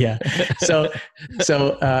 Yeah. So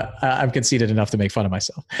I'm conceited enough to make fun of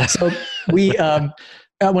myself. So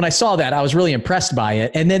when I saw that, I was really impressed by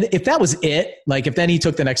it. And then if that was it, like if then he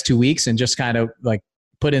took the next 2 weeks and just kind of like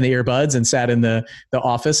put in the earbuds and sat in the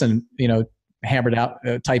office and, hammered out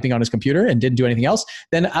typing on his computer and didn't do anything else,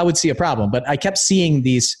 then I would see a problem. But I kept seeing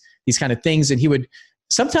these kind of things, and he would,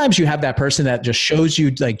 sometimes you have that person that just shows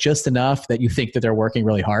you like just enough that you think that they're working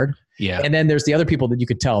really hard. Yeah. And then there's the other people that you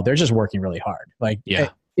could tell they're just working really hard. Like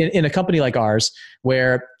in a company like ours,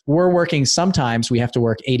 where we're working, sometimes we have to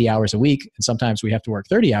work 80 hours a week, and sometimes we have to work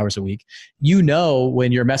 30 hours a week.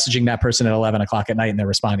 When you're messaging that person at 11 o'clock at night and they're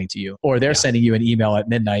responding to you, or they're sending you an email at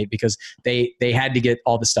midnight because they had to get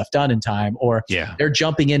all this stuff done in time, or they're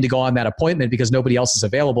jumping in to go on that appointment because nobody else is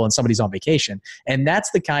available and somebody's on vacation. And that's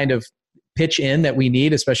the kind of pitch in that we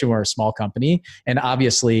need, especially when we're a small company. And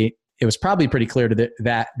obviously it was probably pretty clear to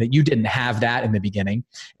that you didn't have that in the beginning.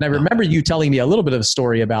 And I remember you telling me a little bit of a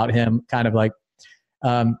story about him, kind of like,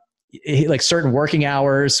 like certain working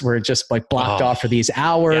hours were just like blocked off for these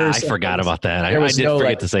hours. Yeah, I forgot about that. I did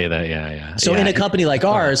forget to say that. Yeah. So in a company like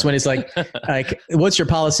ours, when it's like, what's your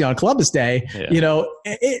policy on Columbus Day? Yeah.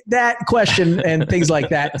 That question and things like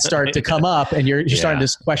that start to come up, and you're starting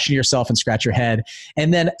to question yourself and scratch your head.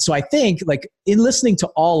 And then, so I think like in listening to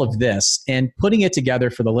all of this and putting it together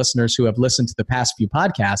for the listeners who have listened to the past few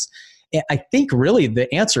podcasts, I think really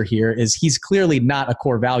the answer here is he's clearly not a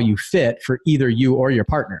core value fit for either you or your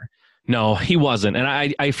partner. No, he wasn't. And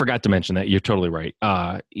I forgot to mention that. You're totally right.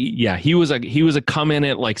 He was a come in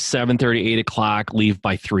at like 7:30, 8 o'clock, leave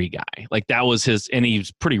by 3 guy. Like that was his, and he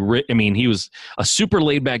was pretty, he was a super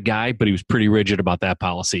laid back guy, but he was pretty rigid about that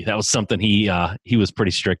policy. That was something he was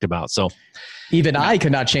pretty strict about. So even I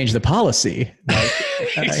could not change the policy.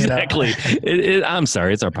 Exactly. I'm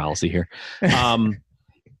sorry. It's our policy here.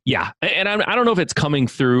 Yeah. And I don't know if it's coming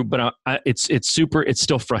through, but it's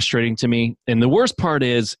still frustrating to me. And the worst part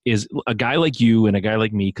is a guy like you and a guy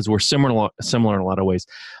like me, because we're similar in a lot of ways.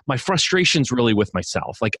 My frustration's really with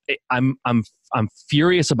myself. Like I'm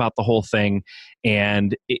furious about the whole thing.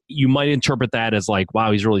 And you might interpret that as like,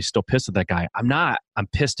 wow, he's really still pissed at that guy. I'm not. I'm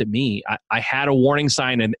pissed at me. I had a warning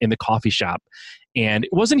sign in the coffee shop, and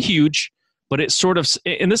it wasn't huge, but it sort of,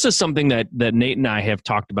 and this is something that Nate and I have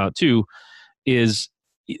talked about too, is,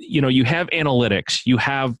 you have analytics, you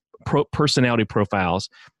have personality profiles,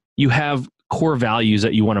 you have core values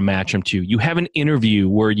that you want to match them to. You have an interview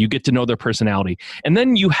where you get to know their personality. And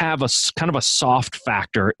then you have a kind of a soft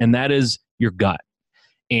factor, and that is your gut.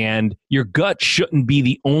 And your gut shouldn't be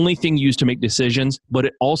the only thing used to make decisions, but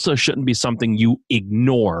it also shouldn't be something you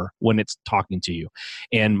ignore when it's talking to you.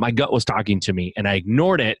 And my gut was talking to me, and I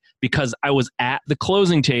ignored it because I was at the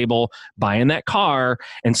closing table buying that car,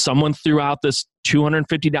 and someone threw out this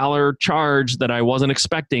 $250 charge that I wasn't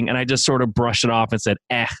expecting, and I just sort of brushed it off and said,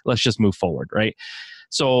 let's just move forward, right?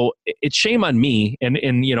 So it's shame on me. And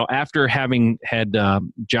after having had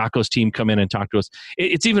Jocko's team come in and talk to us,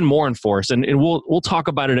 it's even more in force. And we'll talk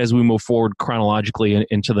about it as we move forward chronologically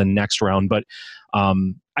into the next round. But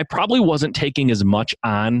I probably wasn't taking as much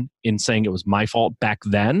on in saying it was my fault back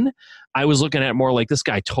then. I was looking at it more like, this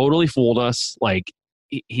guy totally fooled us. Like,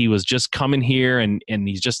 he was just coming here and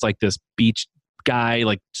he's just like this beach guy,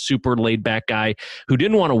 like super laid back guy who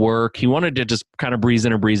didn't want to work. He wanted to just kind of breeze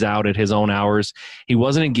in and breeze out at his own hours. He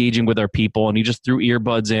wasn't engaging with our people, and he just threw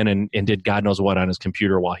earbuds in and did God knows what on his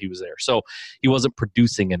computer while he was there. So he wasn't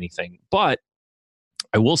producing anything. But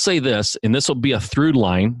I will say this, and this will be a through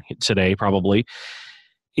line today probably,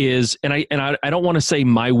 is, and I don't want to say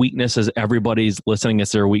my weakness as everybody's listening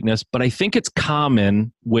is their weakness, but I think it's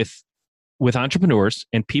common with entrepreneurs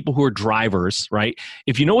and people who are drivers, right?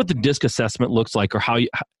 If you know what the DISC assessment looks like, or how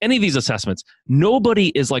any of these assessments, nobody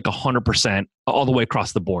is like 100% all the way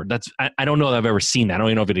across the board. I don't know that I've ever seen that. I don't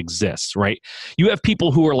even know if it exists, right? You have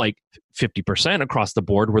people who are like 50% across the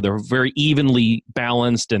board, where they're very evenly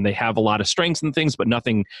balanced and they have a lot of strengths and things, but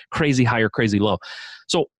nothing crazy high or crazy low.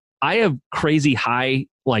 So I have crazy high,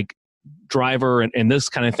 like, driver and this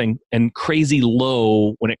kind of thing, and crazy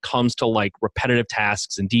low when it comes to like repetitive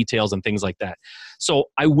tasks and details and things like that. So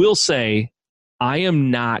I will say I am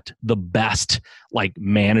not the best like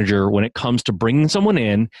manager when it comes to bringing someone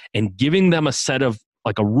in and giving them a set of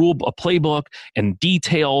like a playbook and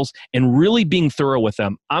details and really being thorough with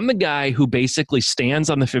them. I'm the guy who basically stands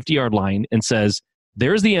on the 50-yard line and says,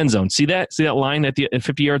 there's the end zone. See that line at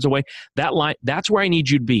 50 yards away? That line, that's where I need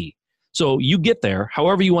you to be. So you get there,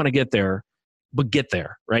 however you want to get there, but get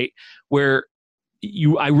there, right? Where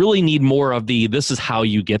I really need more of the, this is how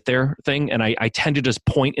you get there thing. And I tend to just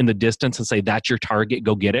point in the distance and say, that's your target,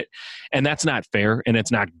 go get it. And that's not fair, and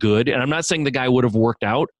it's not good. And I'm not saying the guy would have worked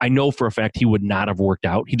out. I know for a fact he would not have worked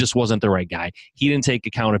out. He just wasn't the right guy. He didn't take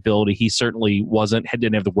accountability. He certainly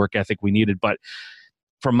didn't have the work ethic we needed. But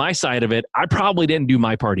from my side of it, I probably didn't do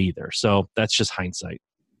my part either. So that's just hindsight.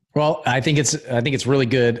 Well, I think it's really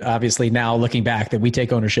good, obviously, now looking back, that we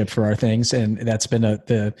take ownership for our things. And that's been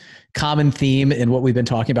the common theme in what we've been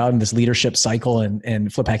talking about in this leadership cycle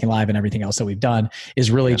and Flip Hacking Live and everything else that we've done,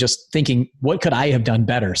 is really just thinking, what could I have done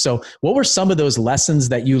better? So what were some of those lessons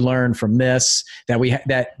that you learned from this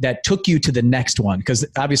that took you to the next one? Because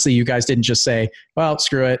obviously you guys didn't just say, well,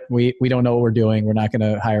 screw it. We don't know what we're doing. We're not going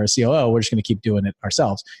to hire a COO. We're just going to keep doing it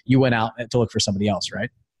ourselves. You went out to look for somebody else, right?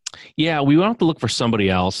 Yeah, we went out to look for somebody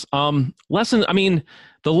else. Lessons. I mean,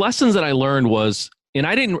 the lessons that I learned was, and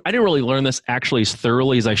I didn't really learn this actually as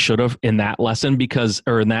thoroughly as I should have in that lesson,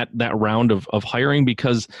 or in that round of hiring,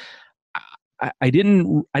 because I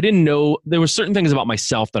didn't know, there were certain things about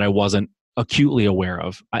myself that I wasn't acutely aware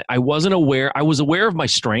of. I wasn't aware. I was aware of my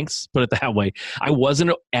strengths, put it that way. I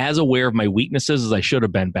wasn't as aware of my weaknesses as I should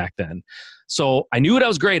have been back then. So I knew what I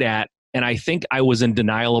was great at, and I think I was in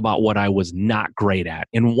denial about what I was not great at.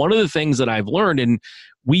 And one of the things that I've learned, and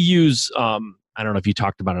we use, I don't know if you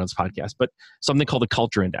talked about it on this podcast, but something called the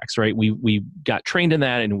Culture Index, right? We got trained in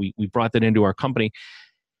that, and we brought that into our company.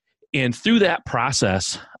 And through that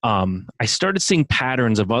process, I started seeing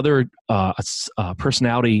patterns of other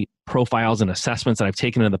personality profiles and assessments that I've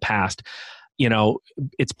taken in the past. You know,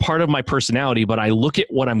 it's part of my personality, but I look at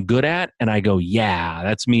what I'm good at and I go, yeah,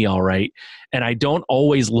 that's me. All right. And I don't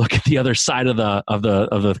always look at the other side of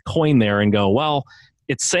the coin there and go, well,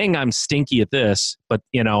 it's saying I'm stinky at this, but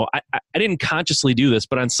you know, I didn't consciously do this,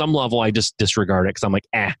 but on some level I just disregard it. 'Cause I'm like,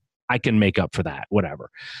 I can make up for that,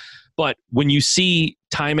 whatever. But when you see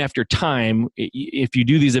time after time, if you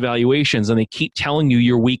do these evaluations and they keep telling you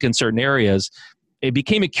you're weak in certain areas, it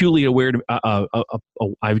became acutely aware.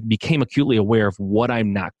 I became acutely aware of what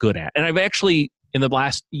I'm not good at, and I've actually, in the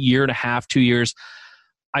last year and a half, 2 years,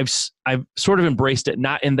 I've sort of embraced it.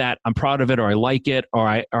 Not in that I'm proud of it, or I like it, or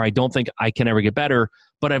I don't think I can ever get better.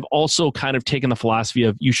 But I've also kind of taken the philosophy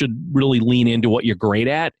of you should really lean into what you're great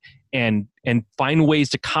at, and find ways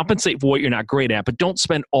to compensate for what you're not great at, but don't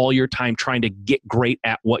spend all your time trying to get great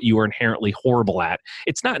at what you are inherently horrible at.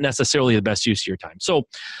 It's not necessarily the best use of your time. So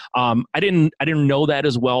I didn't know that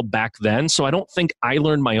as well back then. So I don't think I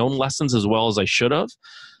learned my own lessons as well as I should have.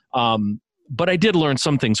 But I did learn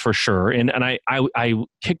some things for sure. And I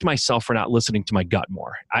kicked myself for not listening to my gut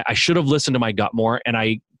more. I should have listened to my gut more. And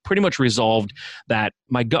I pretty much resolved that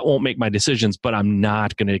my gut won't make my decisions, but I'm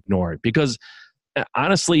not going to ignore it, because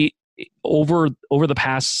honestly, over the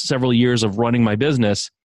past several years of running my business,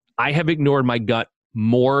 I have ignored my gut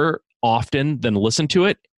more often than listened to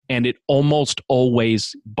it. And it almost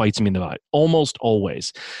always bites me in the butt. Almost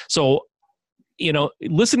always. So,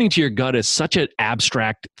 listening to your gut is such an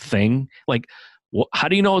abstract thing. Like, well, how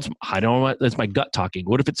do you know it's my gut talking?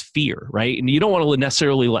 What if it's fear, right? And you don't want to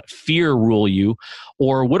necessarily let fear rule you.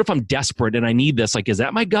 Or what if I'm desperate and I need this? Like, is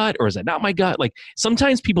that my gut or is that not my gut? Like,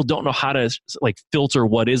 sometimes people don't know how to filter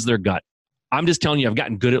what is their gut. I'm just telling you, I've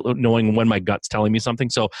gotten good at knowing when my gut's telling me something.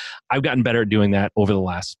 So I've gotten better at doing that over the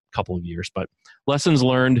last couple of years. But lessons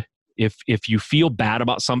learned, if you feel bad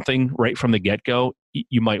about something right from the get-go,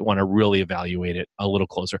 you might want to really evaluate it a little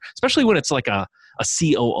closer, especially when it's like a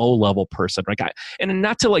COO level person. Like and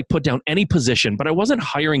not to put down any position, but I wasn't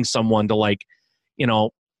hiring someone to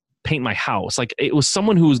paint my house. Like, it was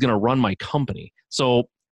someone who was going to run my company. So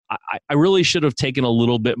I really should have taken a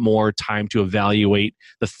little bit more time to evaluate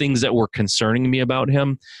the things that were concerning me about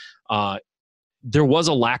him. There was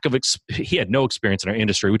a lack of, he had no experience in our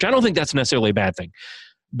industry, which I don't think that's necessarily a bad thing.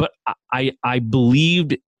 But I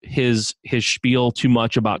believed his spiel too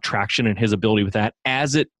much about traction and his ability with that.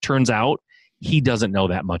 As it turns out, he doesn't know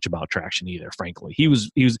that much about traction either, frankly.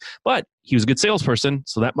 But he was a good salesperson,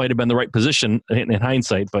 so that might have been the right position in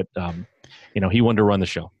hindsight. But he wanted to run the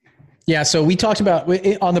show. Yeah. So we talked about,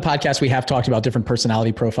 on the podcast, we have talked about different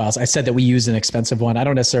personality profiles. I said that we use an expensive one. I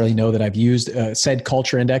don't necessarily know that I've used said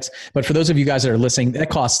culture index, but for those of you guys that are listening, that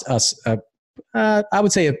costs us, I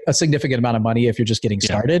would say a significant amount of money if you're just getting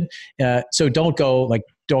started. So don't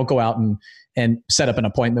go out and set up an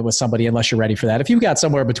appointment with somebody unless you're ready for that. If you've got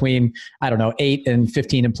somewhere between, 8 and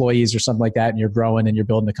 15 employees or something like that, and you're growing and you're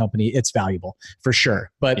building a company, it's valuable for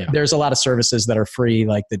sure. But there's a lot of services that are free,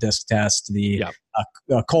 like the disc test,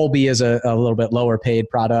 Colby is a little bit lower paid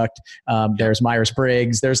product. There's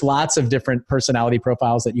Myers-Briggs. There's lots of different personality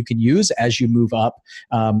profiles that you can use as you move up.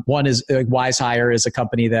 One is WiseHire is a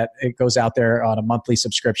company that it goes out there on a monthly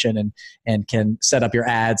subscription and can set up your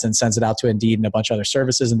ads and sends it out to Indeed and a bunch of other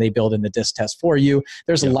services, and they build in the disc test for you.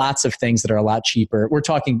 There's lots of things that are a lot cheaper. We're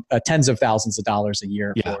talking tens of thousands of dollars a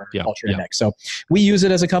year for Culture Index. So we use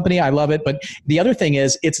it as a company. I love it. But the other thing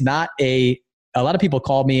is, it's not a lot of people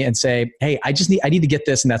call me and say, hey, I need to get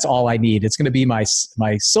this, and that's all I need. It's going to be my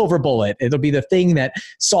silver bullet. It'll be the thing that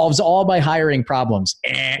solves all my hiring problems.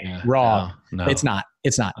 Wrong. No. It's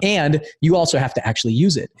not. And you also have to actually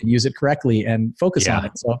use it and use it correctly and focus on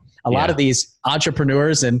it. So a lot of these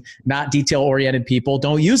entrepreneurs and not detail-oriented people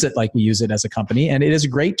don't use it like we use it as a company. And it is a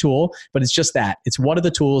great tool, but it's just that. It's one of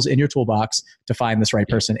the tools in your toolbox to find this right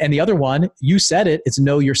person. And the other one, you said it, it's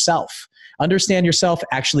know yourself. Understand yourself.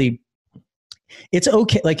 Actually, it's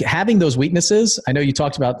okay. Like, having those weaknesses, I know you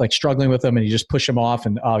talked about struggling with them and you just push them off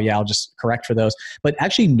and, I'll just correct for those. But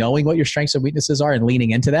actually knowing what your strengths and weaknesses are and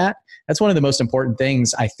leaning into that, that's one of the most important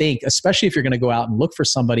things, I think, especially if you're going to go out and look for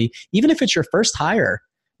somebody, even if it's your first hire.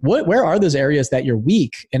 Where are those areas that you're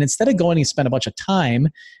weak? And instead of going and spend a bunch of time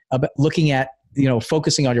looking at,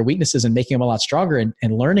 focusing on your weaknesses and making them a lot stronger and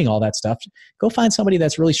learning all that stuff, go find somebody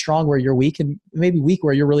that's really strong where you're weak and maybe weak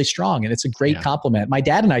where you're really strong. And it's a great compliment. My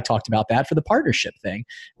dad and I talked about that for the partnership thing.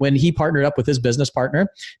 When he partnered up with his business partner,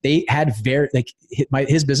 they had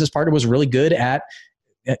his business partner was really good at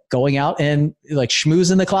going out and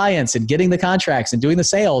schmoozing the clients and getting the contracts and doing the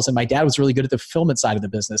sales. And my dad was really good at the fulfillment side of the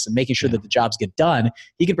business and making sure that the jobs get done.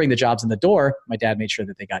 He could bring the jobs in the door. My dad made sure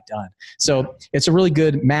that they got done. So it's a really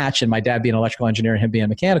good match. And my dad being an electrical engineer and him being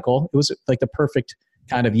mechanical, it was the perfect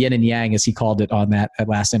kind of yin and yang, as he called it on that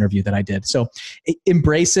last interview that I did. So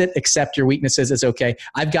embrace it, accept your weaknesses. It's okay.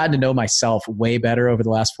 I've gotten to know myself way better over the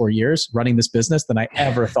last 4 years running this business than I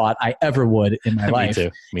ever thought I ever would in my life. Me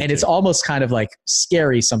too. It's almost kind of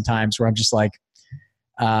scary sometimes, where I'm just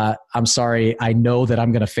I'm sorry. I know that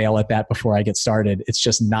I'm going to fail at that before I get started. It's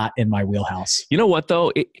just not in my wheelhouse. You know what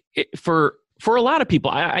though? For a lot of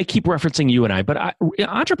people, I keep referencing you and I, but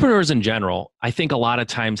entrepreneurs in general, I think a lot of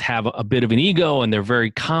times have a bit of an ego and they're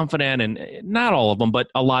very confident, and not all of them, but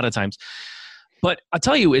a lot of times. But I'll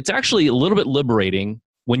tell you, it's actually a little bit liberating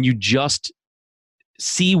when you just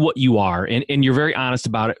see what you are and you're very honest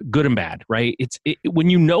about it, good and bad, right?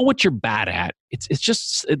 When you know what you're bad at, it's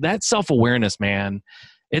just that self-awareness, man.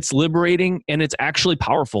 It's liberating and it's actually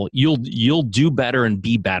powerful. You'll do better and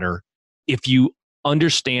be better if you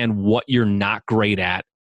understand what you're not great at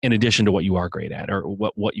in addition to what you are great at, or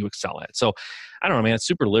what you excel at. So I don't know, man, it's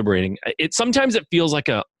super liberating. Sometimes it feels like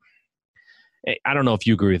I don't know if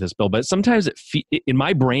you agree with this, Bill, but sometimes in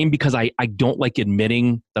my brain, because I don't like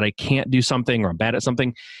admitting that I can't do something or I'm bad at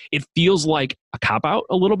something, it feels like a cop-out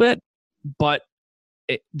a little bit. But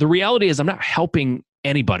the reality is I'm not helping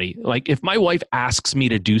anybody. Like if my wife asks me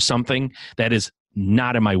to do something that is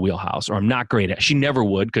not in my wheelhouse or I'm not great at, she never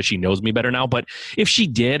would because she knows me better now. But if she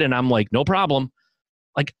did and I'm like, no problem,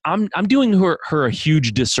 like I'm doing her a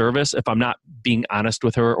huge disservice if I'm not being honest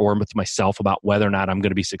with her or with myself about whether or not I'm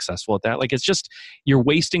going to be successful at that. Like it's just, you're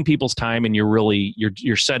wasting people's time and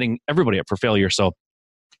you're setting everybody up for failure. So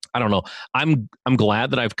I don't know. I'm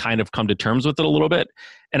glad that I've kind of come to terms with it a little bit.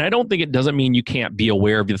 And I don't think it doesn't mean you can't be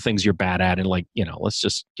aware of the things you're bad at and like, let's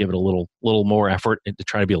just give it a little more effort to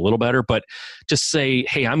try to be a little better. But just say,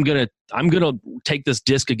 hey, I'm gonna take this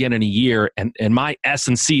disc again in a year and my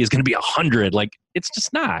S&C is gonna be 100. Like it's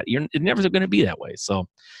just not. It's never gonna be that way. So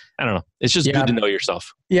I don't know. It's just good to know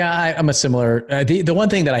yourself. Yeah, I'm a similar. The one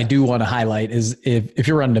thing that I do want to highlight is if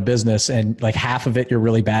you're running a business and like half of it you're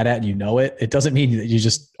really bad at and you know it, it doesn't mean that you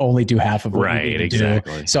just only do half of what you need to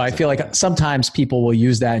exactly. do. So I feel like sometimes people will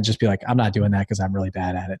use that and just be like, I'm not doing that because I'm really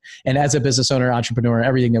bad at it. And as a business owner, entrepreneur,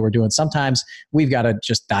 everything that we're doing, sometimes we've got to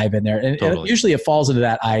just dive in there. And Totally. Usually it falls into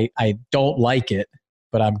that I don't like it,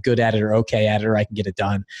 but I'm good at it or okay at it or I can get it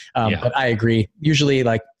done. But I agree. Usually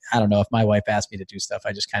like, I don't know, if my wife asks me to do stuff,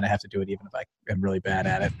 I just kind of have to do it even if I am really bad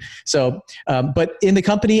at it. So, but in the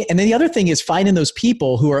company, and then the other thing is finding those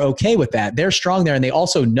people who are okay with that. They're strong there and they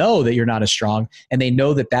also know that you're not as strong and they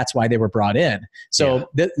know that that's why they were brought in. So,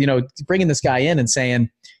 bringing this guy in and saying,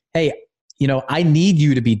 hey, I need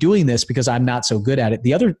you to be doing this because I'm not so good at it.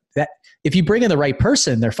 If you bring in the right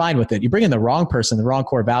person, they're fine with it. You bring in the wrong person, the wrong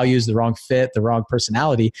core values, the wrong fit, the wrong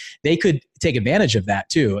personality, they could take advantage of that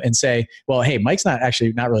too and say, well, hey, Mike's not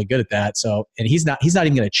really good at that. So, and he's not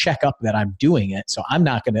even going to check up that I'm doing it. So I'm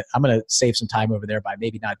going to save some time over there by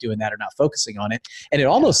maybe not doing that or not focusing on it. And it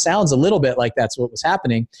almost sounds a little bit like that's what was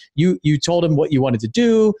happening. You told him what you wanted to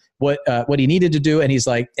do, what he needed to do. And he's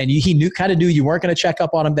like, and he knew you weren't going to check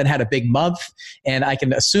up on him, then had a big month. And I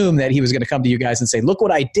can assume that he was going to come to you guys and say, look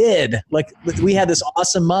what I did. Like we had this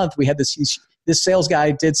awesome month. We had this sales guy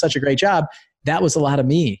did such a great job. That was a lot of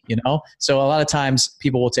me, So a lot of times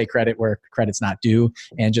people will take credit where credit's not due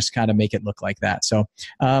and just kind of make it look like that. So,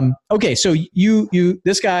 okay. So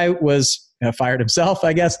this guy was fired himself,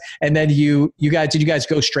 I guess. And then did you guys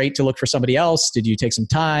go straight to look for somebody else? Did you take some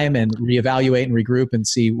time and reevaluate and regroup and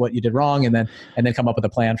see what you did wrong and then come up with a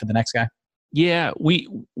plan for the next guy? Yeah, we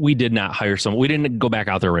did not hire someone. We didn't go back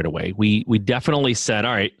out there right away. We definitely said,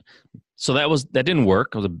 all right, so that didn't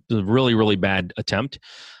work. It was a really, really bad attempt.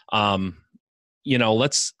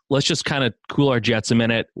 Let's just kind of cool our jets a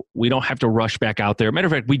minute. We don't have to rush back out there. Matter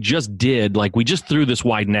of fact, we just threw this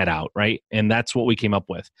wide net out, right? And that's what we came up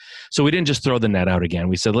with. So we didn't just throw the net out again.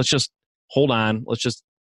 We said, let's just hold on. Let's just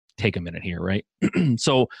take a minute here, right?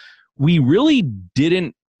 So we really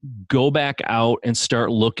didn't go back out and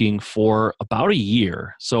start looking for about a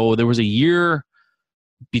year. So there was a year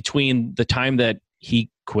between the time that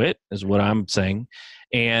he quit, is what I'm saying,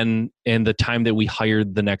 and the time that we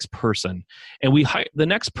hired the next person. And the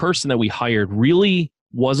next person that we hired really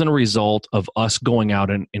wasn't a result of us going out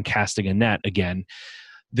and casting a net again.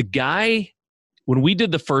 The guy, when we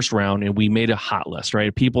did the first round and we made a hot list,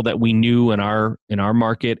 right? People that we knew in our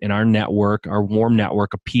market, in our network, our warm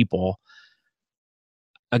network of people,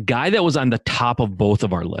 a guy that was on the top of both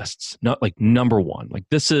of our lists, not like number one, like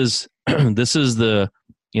this is the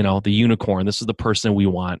unicorn. This is the person we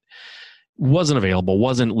want. Wasn't available,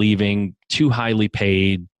 wasn't leaving, too highly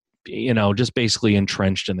paid, just basically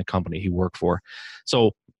entrenched in the company he worked for.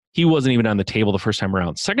 So he wasn't even on the table the first time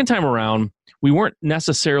around. Second time around, we weren't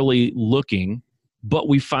necessarily looking, but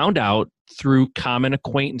we found out through common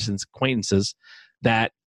acquaintances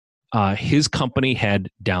that his company had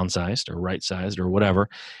downsized or right-sized or whatever,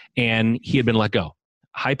 and he had been let go.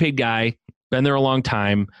 High-paid guy, been there a long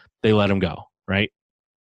time, they let him go, right?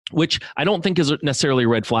 Which I don't think is necessarily a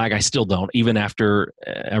red flag. I still don't, even after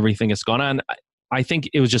everything that's gone on. I think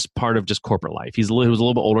it was just part of just corporate life. He was a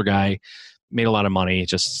little bit older guy, made a lot of money,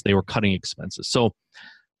 just they were cutting expenses. So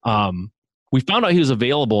we found out he was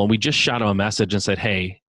available, and we just shot him a message and said,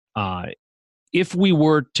 hey, if we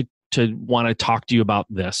were to want to talk to you about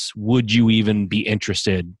this, would you even be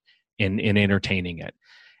interested in entertaining it?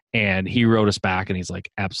 And he wrote us back and he's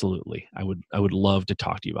like, absolutely. I would love to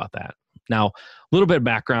talk to you about that. Now, a little bit of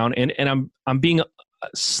background, and I'm being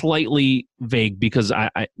slightly vague because I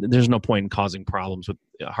there's no point in causing problems with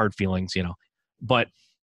hard feelings, but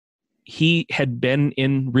he had been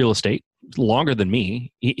in real estate longer than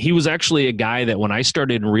me. He was actually a guy that when I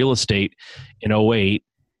started in real estate in 2008,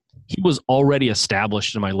 he was already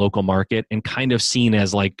established in my local market and kind of seen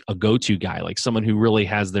as like a go-to guy, like someone who really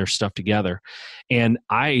has their stuff together. And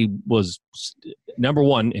I was, number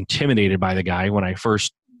one, intimidated by the guy when I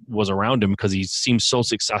first was around him because he seemed so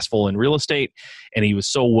successful in real estate and he was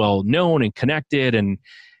so well known and connected and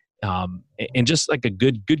just like a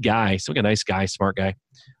good guy, so like a nice guy, smart guy.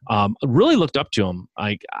 Really looked up to him.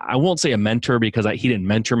 I won't say a mentor because he didn't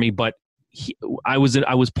mentor me, but I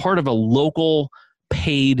was part of a local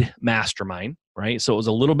paid mastermind, right? So it was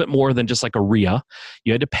a little bit more than just like a RIA.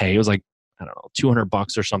 You had to pay. It was like, I don't know,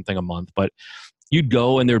 $200 or something a month, but you'd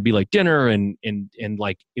go and there'd be like dinner and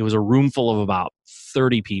like it was a room full of about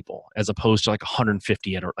 30 people as opposed to like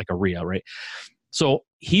 150 at like a RIA, right? So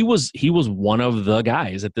he was one of the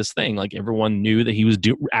guys at this thing. Like everyone knew that he was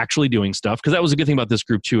actually doing stuff, because that was a good thing about this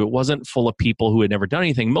group too. It wasn't full of people who had never done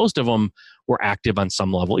anything. Most of them were active on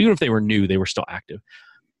some level. Even if they were new, they were still active.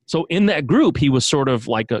 So in that group, he was sort of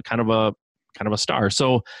like a kind of a star.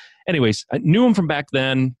 So anyways, I knew him from back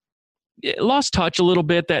then. It lost touch a little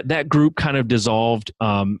bit. That group kind of dissolved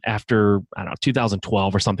after, I don't know,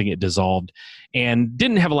 2012 or something. It dissolved and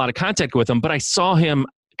didn't have a lot of contact with him, but I saw him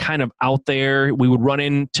kind of out there. We would run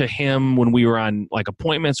into him when we were on like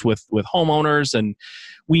appointments with homeowners, and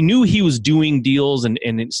we knew he was doing deals and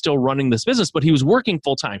still running this business, but he was working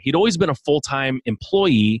full time. He'd always been a full-time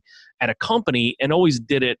employee at a company and always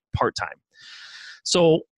did it part-time.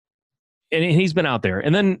 So, and he's been out there.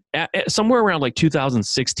 And then somewhere around like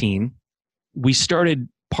 2016, we started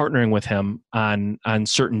partnering with him on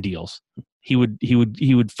certain deals. He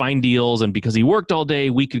would find deals, and because he worked all day,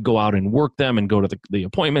 we could go out and work them and go to the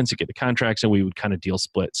appointments and get the contracts, and we would kind of deal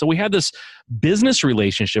split. So we had this business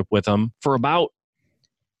relationship with him for about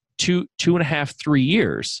 2.5, 3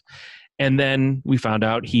 years. And then we found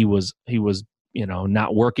out he was,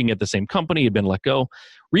 not working at the same company, had been let go.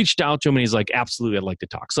 Reached out to him and he's like, absolutely, I'd like to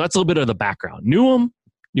talk. So that's a little bit of the background. Knew him,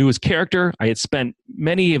 knew his character. I had spent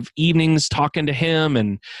many of evenings talking to him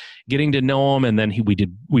and getting to know him. And then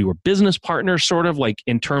we were business partners, sort of like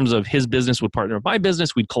in terms of his business would partner with my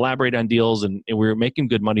business. We'd collaborate on deals and we were making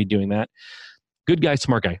good money doing that. Good guy,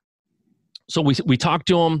 smart guy. So we talked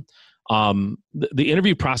to him. The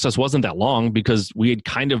interview process wasn't that long because we had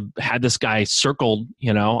kind of had this guy circled,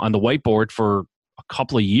 on the whiteboard for a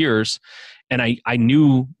couple of years. And I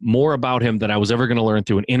knew more about him than I was ever going to learn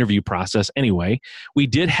through an interview process anyway. We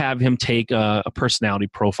did have him take a personality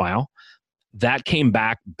profile. That came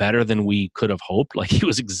back better than we could have hoped. Like he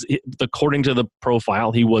was, according to the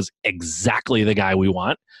profile, he was exactly the guy we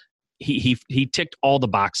want. He ticked all the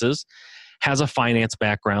boxes, has a finance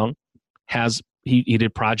background, he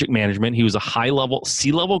did project management. He was a high-level,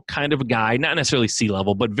 C-level kind of a guy, not necessarily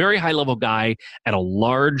C-level, but very high-level guy at a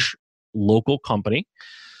large local company.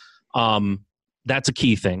 That's a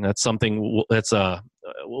key thing. That's something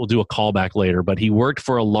we'll do a callback later, but he worked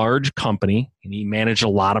for a large company and he managed a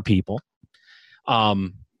lot of people.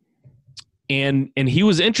 And he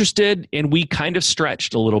was interested, and we kind of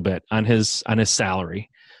stretched a little bit on his salary.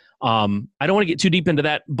 I don't want to get too deep into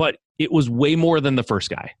that, but it was way more than the first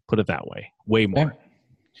guy, put it that way. Way more.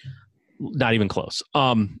 Not even close.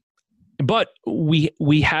 But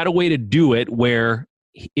we had a way to do it where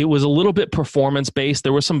it was a little bit performance based.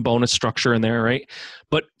 There was some bonus structure in there, right?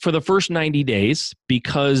 But for the first 90 days,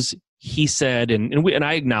 because he said, and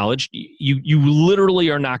I acknowledged, you literally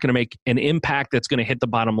are not going to make an impact that's going to hit the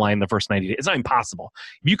bottom line the first 90 days. It's not impossible.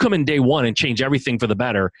 If you come in day one and change everything for the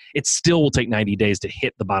better, it still will take 90 days to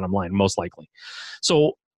hit the bottom line, most likely.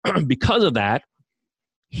 So because of that,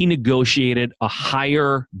 he negotiated a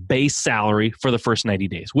higher base salary for the first 90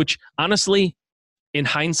 days, which honestly, in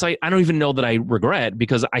hindsight, I don't even know that I regret,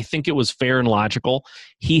 because I think it was fair and logical.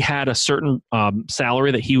 He had a certain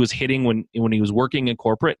salary that he was hitting when he was working in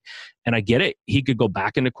corporate, and I get it. He could go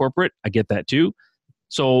back into corporate. I get that too.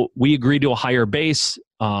 So we agreed to a higher base,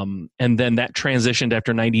 and then that transitioned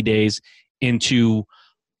after 90 days into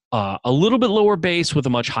a little bit lower base with a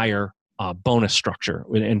much higher bonus structure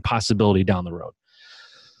and possibility down the road.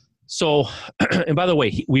 So, and by the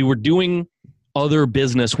way, we were doing other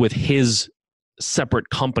business with his separate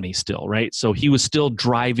company still, right? So he was still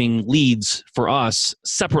driving leads for us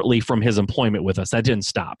separately from his employment with us. That didn't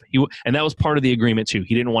stop. And that was part of the agreement too.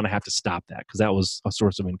 He didn't want to have to stop that because that was a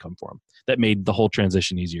source of income for him. That made the whole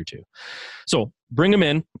transition easier too. So bring him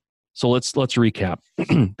in. So let's recap.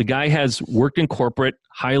 The guy has worked in corporate,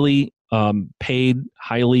 highly paid,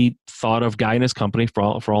 highly thought of guy in his company for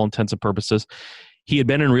all intents and purposes. He had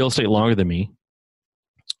been in real estate longer than me.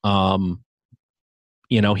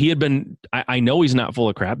 He had been, I know he's not full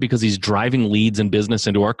of crap because he's driving leads and business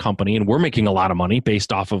into our company, and we're making a lot of money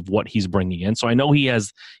based off of what he's bringing in. So I know he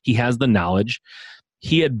has the knowledge.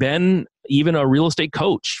 he had been even a real estate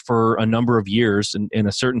coach for a number of years in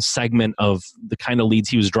a certain segment of the kind of leads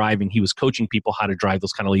he was driving. He was coaching people how to drive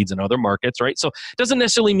those kind of leads in other markets, right? So it doesn't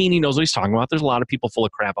necessarily mean he knows what he's talking about. There's a lot of people full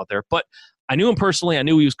of crap out there, but I knew him personally. I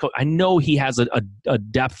knew he was I know he has a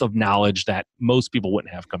depth of knowledge that most people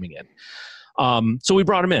wouldn't have coming in. So we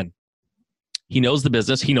brought him in. He knows the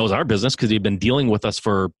business. He knows our business because he'd been dealing with us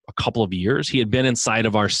for a couple of years. He had been inside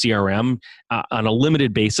of our CRM on a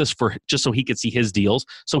limited basis for just so he could see his deals.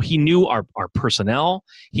 So he knew our personnel.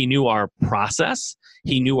 He knew our process.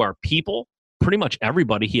 He knew our people, pretty much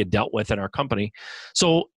everybody he had dealt with in our company.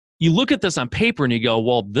 So you look at this on paper and you go,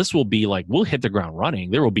 well, this will be like, we'll hit the ground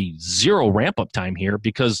running. There will be zero ramp up time here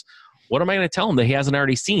because what am I going to tell him that he hasn't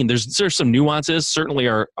already seen? There's some nuances, certainly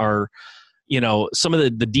are some of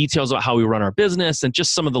the details about how we run our business and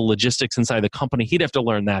just some of the logistics inside the company. He'd have to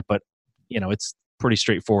learn that, but it's pretty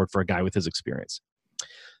straightforward for a guy with his experience.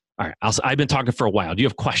 All right. I've been talking for a while. Do you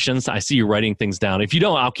have questions? I see you writing things down. If you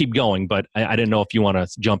don't, I'll keep going, but I didn't know if you want to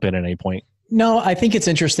jump in at any point. No, I think it's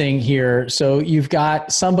interesting here. So you've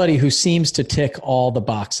got somebody who seems to tick all the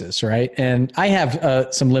boxes, right? And I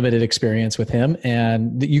have some limited experience with him,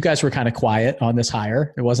 and you guys were kind of quiet on this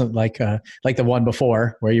hire. It wasn't like the one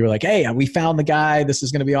before where you were like, "Hey, we found the guy. This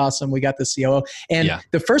is going to be awesome. We got the COO." And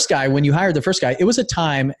the first guy, when you hired the first guy, it was a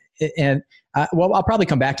time, and I'll probably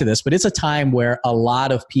come back to this, but it's a time where a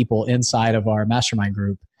lot of people inside of our mastermind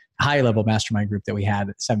group, high-level mastermind group that we had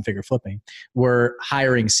at Seven Figure Flipping, were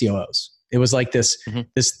hiring COOs. It was like this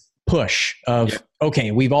push of,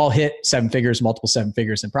 okay, we've all hit multiple seven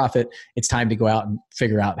figures in profit. It's time to go out and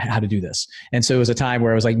figure out how to do this. And so it was a time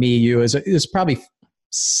where it was like me, you, it was probably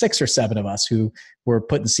 6 or 7 of us who were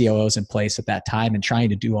putting COOs in place at that time and trying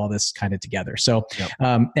to do all this kind of together. So,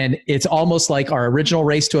 and it's almost like our original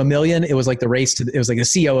race to $1 million. It was like it was like a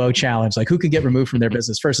COO challenge, like who could get removed from their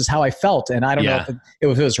business versus how I felt. And I don't know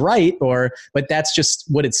if it was right but that's just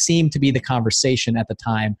what it seemed to be the conversation at the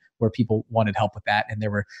time where people wanted help with that. And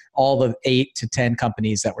there were all the 8 to 10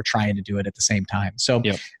 companies that were trying to do it at the same time. So,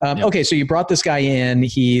 okay. So you brought this guy in,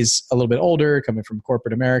 he's a little bit older, coming from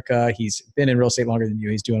corporate America. He's been in real estate longer than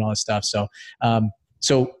you. He's doing all this stuff. So,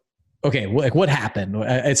 okay, like what happened?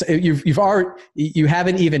 You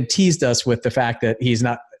haven't even teased us with the fact that he's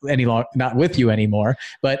not with you anymore.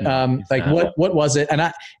 But what was it?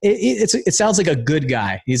 And it sounds like a good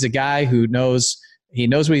guy. He's a guy who knows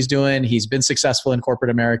what he's doing. He's been successful in corporate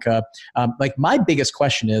America. Like my biggest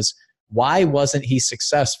question is, why wasn't he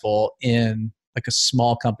successful in like a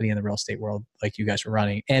small company in the real estate world like you guys were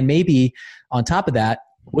running? And maybe on top of that,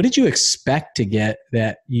 what did you expect to get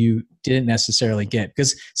that you didn't necessarily get?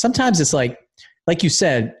 Because sometimes it's like you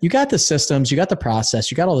said, you got the systems, you got the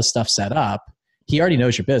process, you got all this stuff set up. He already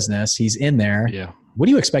knows your business. He's in there. Yeah. What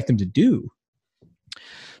do you expect him to do?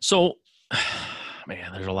 So,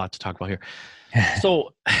 man, there's a lot to talk about here.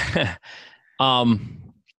 So,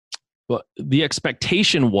 well, the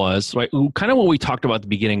expectation was, right, kind of what we talked about at the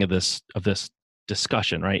beginning of this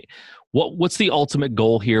discussion, right? What's the ultimate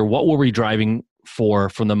goal here? What were we driving for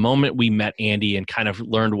from the moment we met Andy and kind of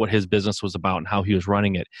learned what his business was about and how he was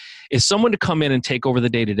running it? Is someone to come in and take over the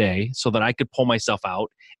day-to-day so that I could pull myself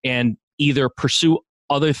out and either pursue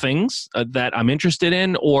other things that I'm interested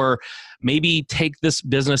in, or maybe take this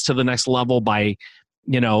business to the next level by,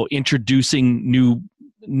 introducing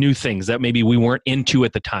new things that maybe we weren't into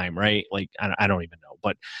at the time, right? Like, I don't even know,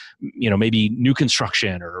 but maybe new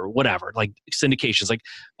construction or whatever, like syndications, like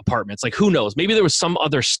apartments, like who knows? Maybe there was some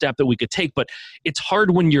other step that we could take, but it's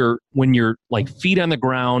hard when you're like feet on the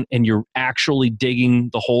ground and you're actually digging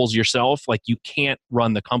the holes yourself. Like you can't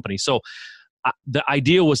run the company. So the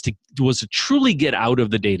idea was to truly get out of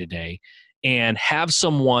the day-to-day and have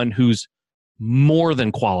someone who's more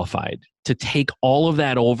than qualified to take all of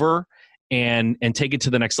that over and take it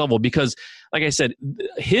to the next level. Because like I said,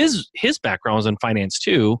 his background was in finance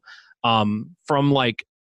too, from like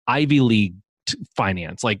Ivy League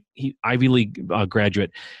finance, like Ivy League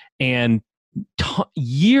graduate, and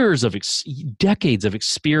decades of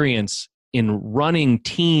experience in running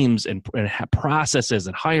teams and processes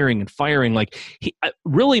and hiring and firing. Like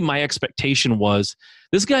really my expectation was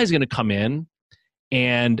this guy's going to come in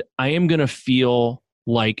and I am going to feel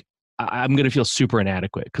like I'm going to feel super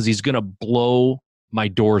inadequate because he's going to blow my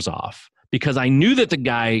doors off, because I knew that the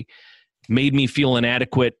guy made me feel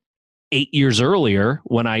inadequate 8 years earlier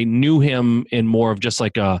when I knew him in more of just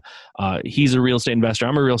like he's a real estate investor.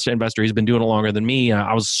 I'm a real estate investor. He's been doing it longer than me.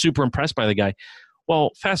 I was super impressed by the guy. Well,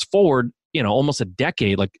 fast forward, almost a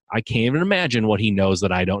decade, like I can't even imagine what he knows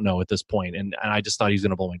that I don't know at this point. And I just thought he's going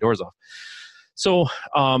to blow my doors off. So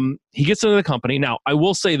he gets into the company. Now, I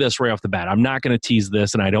will say this right off the bat. I'm not going to tease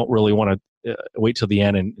this, and I don't really want to wait till the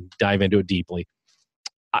end and dive into it deeply.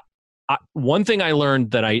 One thing I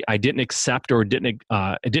learned that I didn't accept or didn't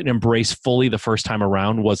embrace fully the first time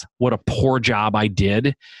around was what a poor job I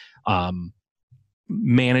did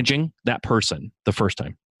managing that person the first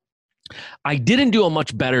time. I didn't do a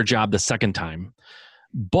much better job the second time,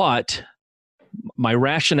 but my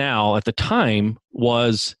rationale at the time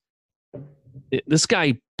was this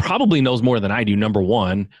guy probably knows more than I do, number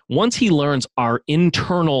one. Once he learns our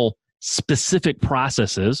internal specific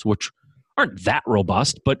processes, which aren't that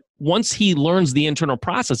robust, but once he learns the internal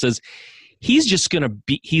processes, he's going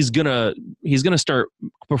to start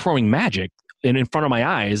performing magic in front of my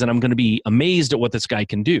eyes, and I'm going to be amazed at what this guy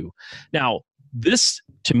can do. Now, this,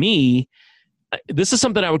 to me, this is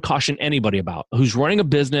something I would caution anybody about who's running a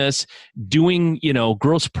business, doing,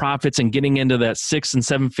 gross profits and getting into that 6 and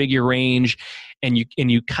 7 figure range. And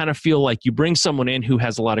you kind of feel like you bring someone in who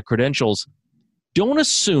has a lot of credentials. Don't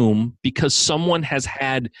assume because someone has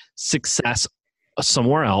had success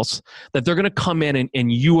somewhere else that they're going to come in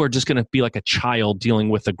and you are just going to be like a child dealing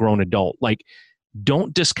with a grown adult. Like,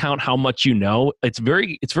 don't discount how much you know. It's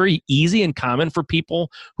very easy and common for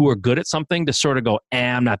people who are good at something to sort of go,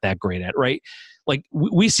 I'm not that great at it, right? Like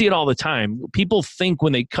we see it all the time. People think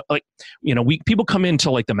when they people come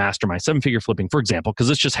into like the mastermind, 7-figure flipping, for example, because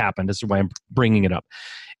this just happened. This is why I'm bringing it up.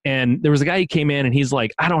 And there was a guy who came in and he's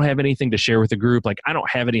like, I don't have anything to share with the group. Like, I don't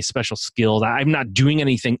have any special skills. I'm not doing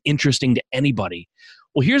anything interesting to anybody.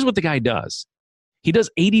 Well, here's what the guy does. He does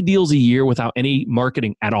 80 deals a year without any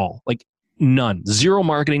marketing at all. Like, none. 0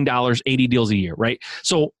 marketing dollars, 80 deals a year, right?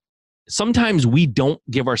 So sometimes we don't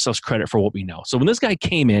give ourselves credit for what we know. So when this guy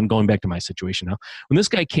came in, going back to my situation now, when this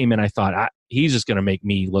guy came in, I thought, he's just going to make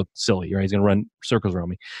me look silly, right? He's going to run circles around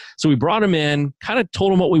me. So we brought him in, kind of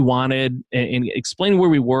told him what we wanted and explained where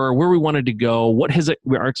we were, where we wanted to go, what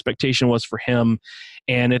our expectation was for him.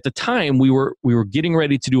 And at the time we were getting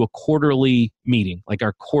ready to do a quarterly meeting, like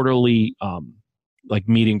our quarterly,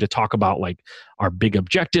 meeting to talk about like our big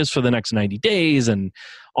objectives for the next 90 days and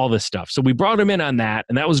all this stuff. So we brought him in on that,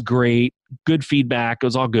 and that was great. Good feedback. It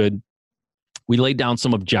was all good. We laid down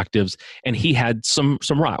some objectives, and he had some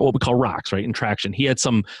what we call rocks, right? In traction. He had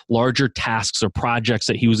some larger tasks or projects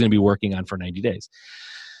that he was going to be working on for 90 days.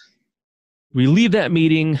 We leave that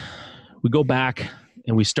meeting, we go back,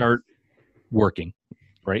 and we start working,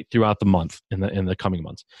 right, throughout the month in the coming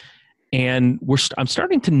months. And I'm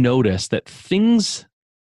starting to notice that things,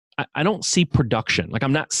 I don't see production. Like,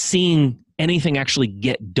 I'm not seeing anything actually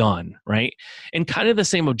get done, right? And kind of the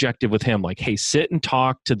same objective with him, like, hey, sit and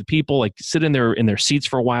talk to the people, like sit in their seats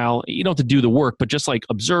for a while. You don't have to do the work, but just like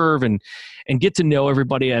observe and get to know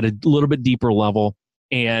everybody at a little bit deeper level.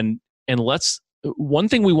 And one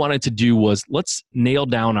thing we wanted to do was let's nail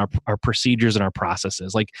down our procedures and our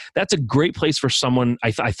processes. Like, that's a great place for someone,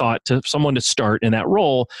 I thought, someone to start in that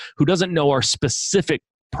role who doesn't know our specific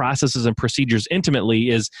processes and procedures intimately,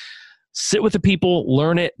 is sit with the people,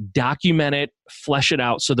 learn it, document it, flesh it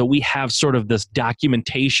out so that we have sort of this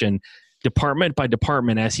documentation department by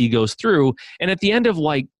department as he goes through. And at the end of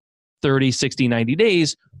like 30, 60, 90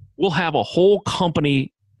 days, we'll have a whole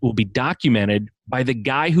company will be documented by the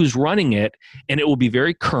guy who's running it, and it will be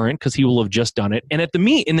very current because he will have just done it. And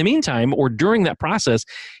in the meantime, or during that process,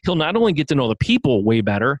 he'll not only get to know the people way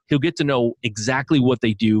better, he'll get to know exactly what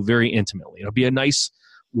they do very intimately. It'll be a nice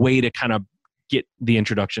way to kind of get the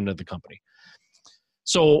introduction to the company.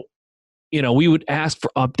 So, we would ask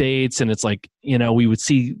for updates, and it's like, we would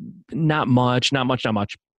see not much.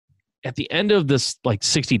 At the end of this, like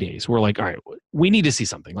 60 days, we're like, all right, we need to see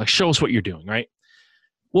something. Like, show us what you're doing, right?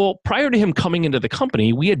 Well, prior to him coming into the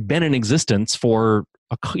company, we had been in existence for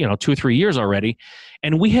 2 or 3 years already,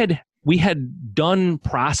 and we had done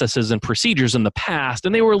processes and procedures in the past,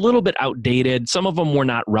 and they were a little bit outdated. Some of them were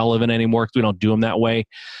not relevant anymore because we don't do them that way.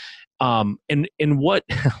 And what,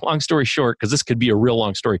 long story short, because this could be a real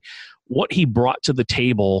long story, what he brought to the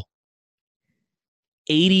table,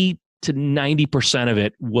 80 to 90% of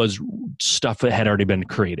it was stuff that had already been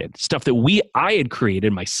created, stuff that I had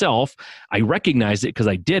created myself. I recognized it because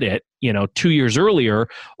I did it, 2 years earlier,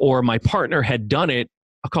 or my partner had done it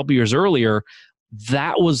a couple years earlier.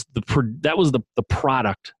 That was the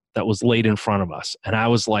product that was laid in front of us. And I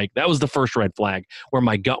was like, that was the first red flag where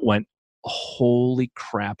my gut went, holy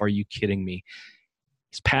crap, are you kidding me?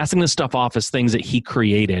 He's passing this stuff off as things that he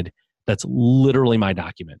created. That's literally my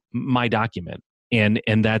document. And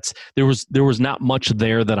there was not much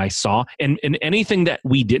there that I saw. And anything that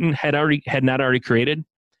we had not already created,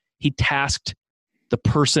 he tasked the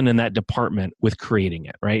person in that department with creating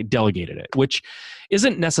it, right? Delegated it, which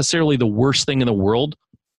isn't necessarily the worst thing in the world.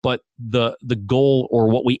 but the goal or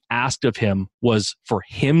what we asked of him was for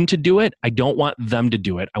him to do it. I don't want them to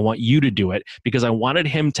do it. I want you to do it, because I wanted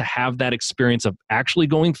him to have that experience of actually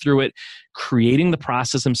going through it, creating the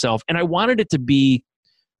process himself. And I wanted it to be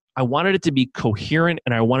coherent,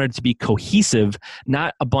 and I wanted it to be cohesive,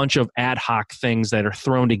 not a bunch of ad hoc things that are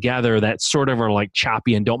thrown together that sort of are like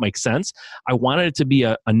choppy and don't make sense. I wanted it to be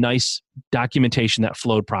a nice documentation that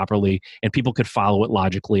flowed properly and people could follow it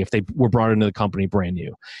logically if they were brought into the company brand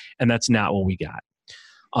new. And that's not what we got.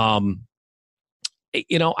 I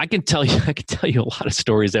can tell you a lot of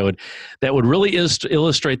stories that would really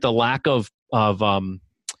illustrate the lack of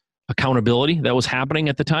accountability that was happening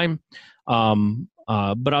at the time.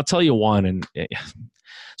 But I'll tell you one. And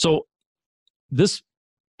so this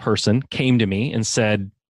person came to me and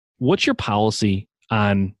said, what's your policy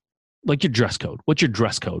on like your dress code? What's your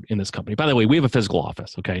dress code in this company? By the way, we have a physical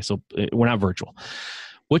office. Okay. So we're not virtual.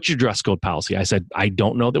 What's your dress code policy? I said, I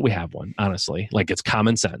don't know that we have one, honestly. Like, it's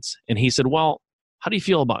common sense. And he said, well, how do you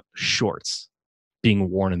feel about shorts being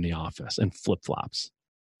worn in the office and flip-flops?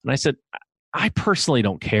 And I said, I personally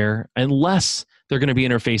don't care unless they're going to be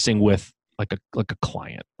interfacing with like a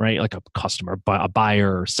client, right? Like a customer, a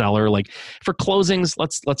buyer or seller. Like for closings,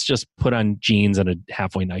 let's just put on jeans and a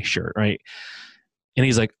halfway nice shirt, right? And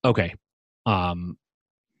he's like, okay, all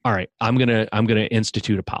right, I'm gonna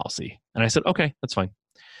institute a policy. And I said, okay, that's fine.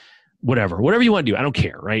 Whatever you want to do, I don't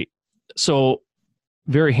care, right? So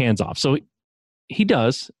very hands off. So he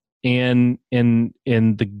does, and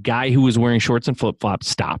the guy who was wearing shorts and flip flops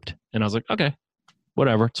stopped, and I was like, okay,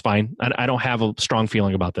 whatever, it's fine. I don't have a strong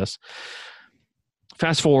feeling about this.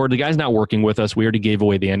 Fast forward, the guy's not working with us. We already gave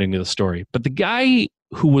away the ending of the story. But the guy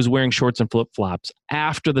who was wearing shorts and flip-flops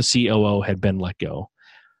after the COO had been let go,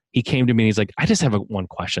 he came to me and he's like, I just have one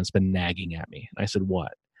question. It's been nagging at me. And I said,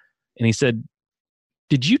 what? And he said,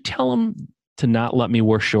 did you tell him to not let me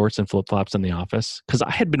wear shorts and flip-flops in the office? Because I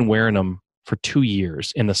had been wearing them for 2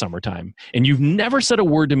 years in the summertime, and you've never said a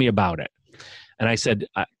word to me about it. And I said,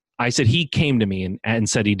 he came to me and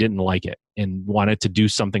said he didn't like it and wanted to do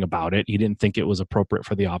something about it. He didn't think it was appropriate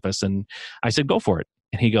for the office. And I said, go for it.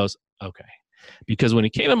 And he goes, okay. Because when he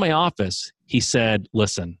came in my office, he said,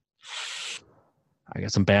 listen, I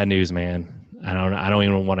got some bad news, man. I don't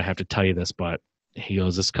even want to have to tell you this, but he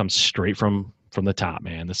goes, this comes straight from the top,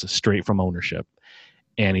 man. This is straight from ownership.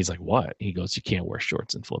 And he's like, what? He goes, you can't wear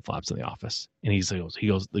shorts and flip-flops in the office. And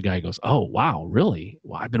the guy goes, oh, wow, really?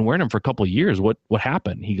 Well, I've been wearing them for a couple of years. What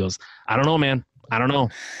happened? He goes, I don't know, man. I don't know.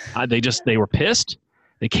 They were pissed.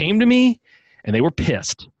 They came to me and they were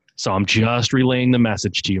pissed. So I'm just relaying the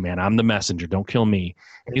message to you, man. I'm the messenger. Don't kill me.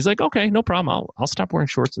 And he's like, okay, no problem. I'll stop wearing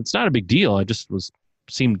shorts. It's not a big deal. I just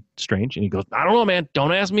seemed strange. And he goes, I don't know, man.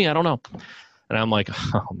 Don't ask me. I don't know. And I'm like,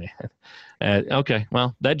 oh, man. Okay,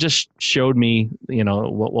 well, that just showed me,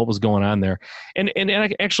 what was going on there. And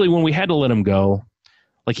actually, when we had to let him go,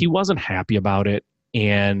 like, he wasn't happy about it,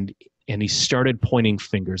 and he started pointing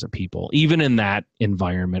fingers at people, even in that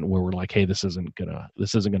environment where we're like, hey, this isn't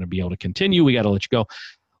gonna be able to continue. We got to let you go.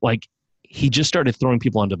 Like, he just started throwing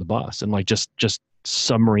people under the bus and like just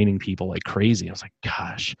submarining people like crazy. I was like,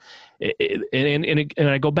 gosh. And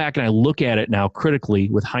I go back and I look at it now critically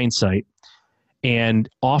with hindsight. And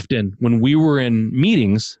often when we were in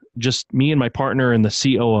meetings, just me and my partner and the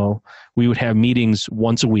COO, we would have meetings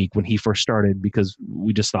once a week when he first started, because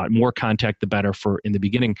we just thought more contact, the better for in the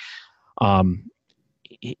beginning.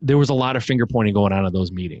 There was a lot of finger pointing going on at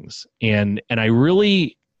those meetings. And I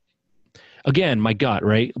really, again, my gut,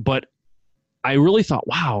 right? But I really thought,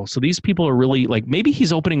 wow, so these people are really like, maybe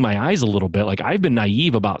he's opening my eyes a little bit. Like, I've been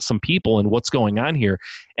naive about some people and what's going on here.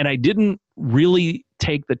 And I didn't really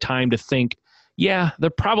take the time to think, yeah, they're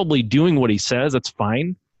probably doing what he says. That's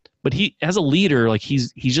fine. But he, as a leader, like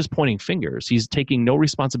he's just pointing fingers. He's taking no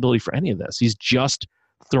responsibility for any of this. He's just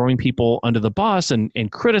throwing people under the bus and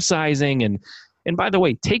criticizing. And by the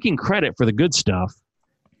way, taking credit for the good stuff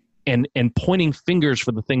and pointing fingers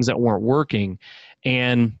for the things that weren't working.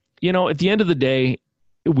 And, at the end of the day,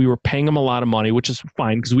 we were paying him a lot of money, which is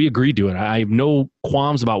fine because we agreed to it. I have no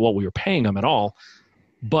qualms about what we were paying him at all.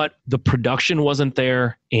 But the production wasn't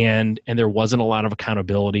there, and there wasn't a lot of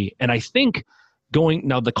accountability. And I think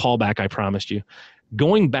now the callback I promised you,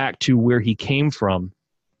 going back to where he came from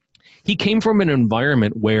an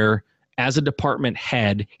environment where, as a department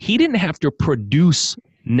head, he didn't have to produce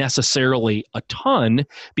necessarily a ton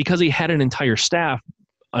because he had an entire staff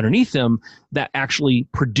underneath him that actually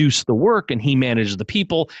produced the work, and he managed the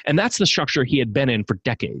people. And that's the structure he had been in for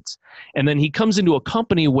decades. And then he comes into a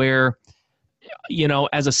company where,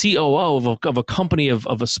 as a COO of a company of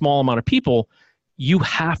a small amount of people, you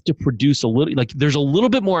have to produce a little, like, there's a little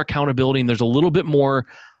bit more accountability, and there's a little bit more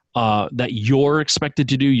that you're expected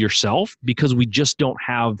to do yourself, because we just don't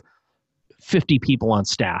have 50 people on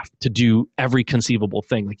staff to do every conceivable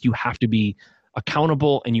thing. Like, you have to be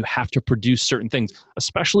accountable and you have to produce certain things,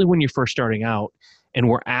 especially when you're first starting out. And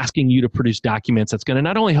we're asking you to produce documents that's going to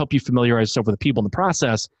not only help you familiarize yourself with the people in the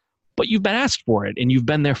process, but you've been asked for it and you've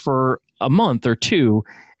been there for a month or two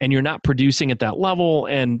and you're not producing at that level.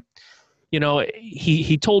 And, you know,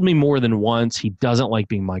 he told me more than once he doesn't like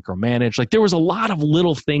being micromanaged. Like, there was a lot of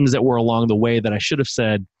little things that were along the way that I should have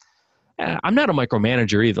said, I'm not a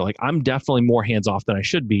micromanager either. Like, I'm definitely more hands-off than I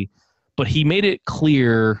should be. But he made it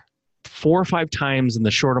clear 4 or 5 times in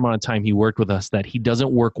the short amount of time he worked with us that he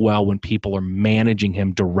doesn't work well when people are managing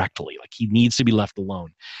him directly. Like, he needs to be left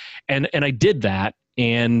alone. And I did that.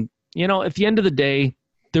 And, you know, at the end of the day,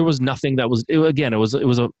 there was nothing that was, it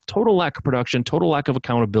was a total lack of production, total lack of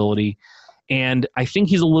accountability. And I think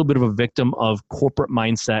he's a little bit of a victim of corporate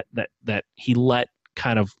mindset that he let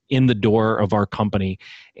kind of in the door of our company,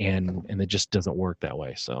 and it just doesn't work that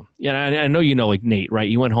way. So, yeah, I know, you know, like Nate, right?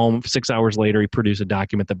 You went home 6 hours later, he produced a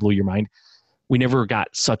document that blew your mind. We never got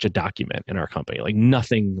such a document in our company, like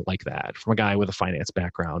nothing like that, from a guy with a finance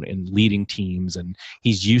background and leading teams. And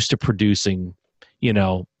he's used to producing, you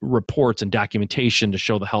know, reports and documentation to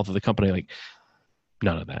show the health of the company. Like,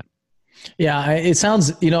 none of that. Yeah. It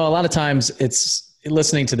sounds, you know, a lot of times it's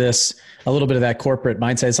listening to this, a little bit of that corporate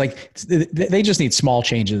mindset. It's like they just need small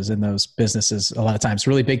changes in those businesses. A lot of times,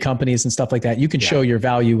 really big companies and stuff like that, you can show your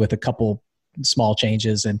value with a couple small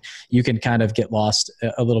changes and you can kind of get lost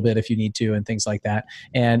a little bit if you need to and things like that.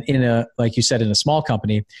 And in a, like you said, in a small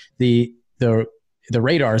company, the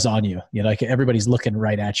radar is on you, you know, like everybody's looking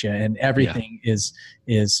right at you, and everything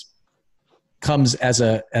comes as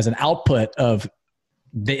an output of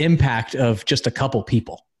the impact of just a couple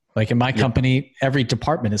people. Like in my company, every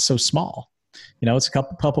department is so small. You know, it's a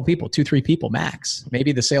couple people, 2-3 people max.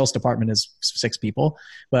 Maybe the sales department is 6 people,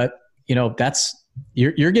 but you know,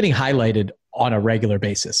 you're getting highlighted on a regular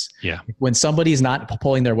basis. Yeah. When somebody's not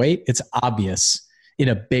pulling their weight, it's obvious in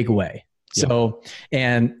a big way. So,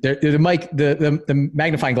 and the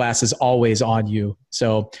magnifying glass is always on you.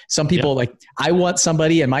 So some people like, I want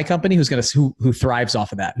somebody in my company who's going to, who thrives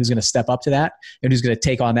off of that, who's going to step up to that and who's going to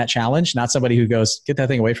take on that challenge. Not somebody who goes, get that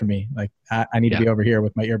thing away from me. Like I need to be over here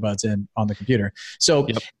with my earbuds in on the computer. So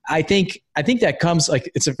I think that comes like,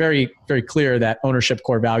 it's a very, very clear that ownership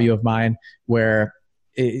core value of mine where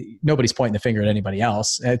nobody's pointing the finger at anybody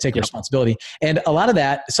else. I take responsibility. And a lot of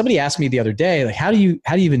that, somebody asked me the other day, like, how do you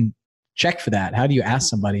even check for that? How do you ask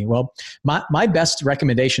somebody? Well, my best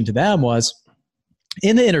recommendation to them was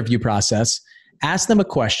in the interview process, ask them a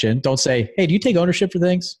question. Don't say, hey, do you take ownership for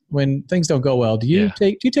things when things don't go well? Do you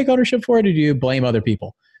take ownership for it, or do you blame other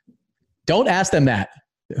people? Don't ask them that.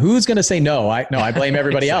 Who's going to say no? I blame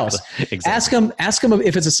everybody else. Exactly. Ask them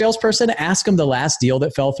if it's a salesperson, ask them the last deal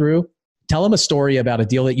that fell through. Tell them a story about a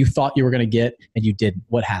deal that you thought you were going to get and you didn't.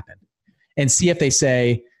 What happened? And see if they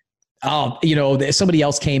say, oh, you know, somebody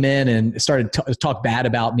else came in and started to talk bad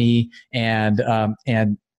about me and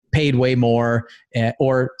paid way more.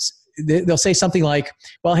 Or they'll say something like,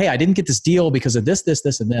 well, hey, I didn't get this deal because of this, this,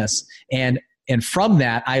 this, and this. And from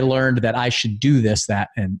that, I learned that I should do this, that,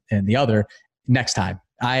 and the other next time.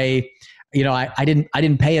 I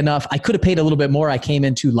didn't pay enough. I could have paid a little bit more. I came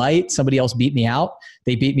in too light. Somebody else beat me out.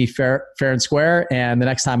 They beat me fair and square. And the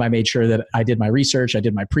next time I made sure that I did my research, I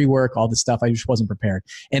did my pre-work, all this stuff. I just wasn't prepared.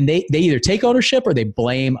 And they either take ownership or they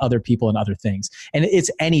blame other people and other things. And it's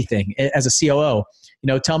anything. As a COO, you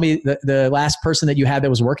know, tell me the last person that you had that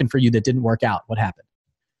was working for you that didn't work out. What happened?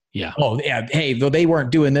 Yeah. Oh, yeah. Hey, though they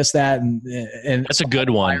weren't doing this, that, and that's a good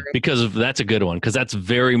one because that's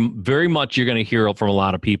very, very much you're going to hear from a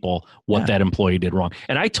lot of people what that employee did wrong.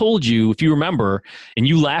 And I told you, if you remember, and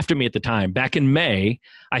you laughed at me at the time, back in May,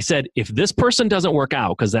 I said, if this person doesn't work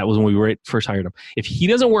out, because that was when we first hired him, if he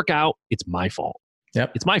doesn't work out, it's my fault.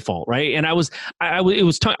 Yep. It's my fault, right? And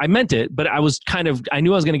I meant it, but I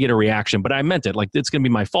knew I was going to get a reaction, but I meant it. Like, it's going to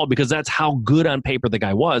be my fault because that's how good on paper the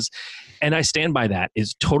guy was. And I stand by that.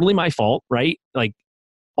 It's totally my fault, right? Like,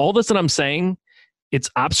 all this that I'm saying, it's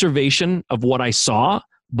observation of what I saw,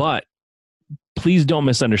 but please don't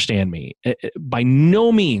misunderstand me. By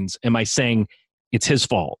no means am I saying it's his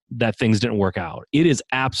fault that things didn't work out. It is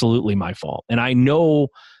absolutely my fault. And I know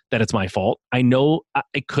that it's my fault. I know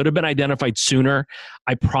it could have been identified sooner.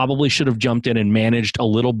 I probably should have jumped in and managed a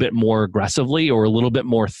little bit more aggressively or a little bit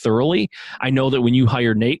more thoroughly. I know that when you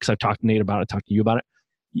hired Nate, because I've talked to Nate about it, talked to you about it,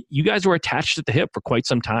 you guys were attached at the hip for quite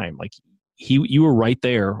some time. Like you were right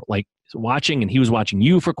there, like watching, and he was watching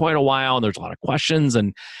you for quite a while. And there's a lot of questions.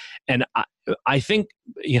 And I think,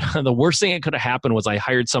 you know, the worst thing that could have happened was I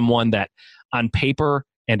hired someone that on paper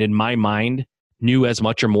and in my mind knew as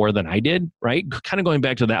much or more than I did, right? Kind of going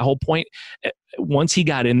back to that whole point. Once he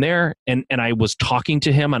got in there and I was talking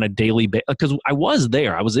to him on a daily basis, because I was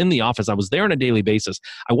there, I was in the office, I was there on a daily basis.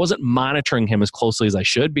 I wasn't monitoring him as closely as I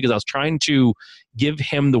should because I was trying to give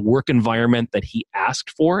him the work environment that he asked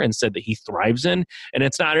for and said that he thrives in. And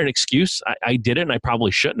it's not an excuse. I did it and I probably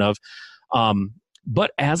shouldn't have.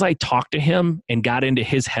 But as I talked to him and got into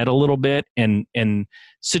his head a little bit and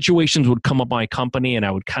situations would come up in my company and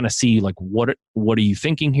I would kind of see like, what are you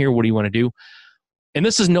thinking here? What do you want to do? And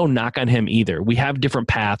this is no knock on him either. We have different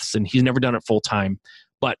paths and he's never done it full time.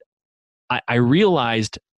 But I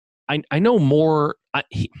realized I know more.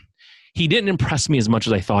 He didn't impress me as much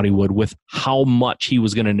as I thought he would with how much he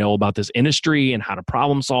was going to know about this industry and how to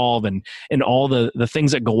problem solve and all the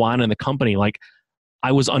things that go on in the company. Like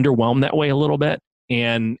I was underwhelmed that way a little bit.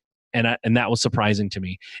 And that was surprising to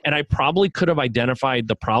me. And I probably could have identified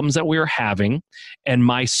the problems that we were having, and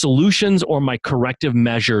my solutions or my corrective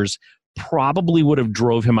measures probably would have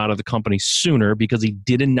drove him out of the company sooner because he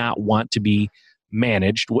did not want to be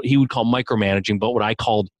managed, what he would call micromanaging, but what I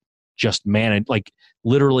called just manage, like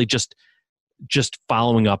literally just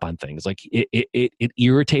following up on things. Like it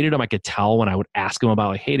irritated him. I could tell when I would ask him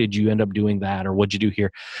about like, hey, did you end up doing that? Or what'd you do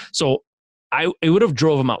here? So it would have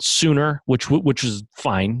drove him out sooner, which was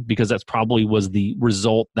fine because that's probably was the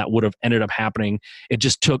result that would have ended up happening. It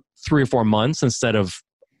just took 3 or 4 months instead of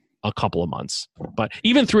a couple of months. But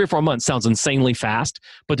even 3 or 4 months sounds insanely fast.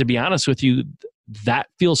 But to be honest with you, that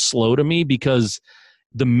feels slow to me because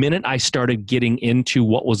the minute I started getting into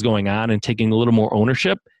what was going on and taking a little more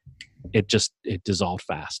ownership, it dissolved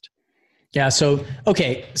fast. Yeah. So,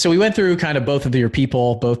 okay. So we went through kind of both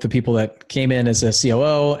the people that came in as a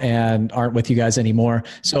COO and aren't with you guys anymore.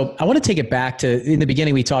 So I want to take it back to, in the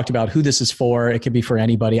beginning, we talked about who this is for. It could be for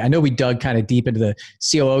anybody. I know we dug kind of deep into the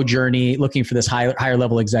COO journey, looking for this higher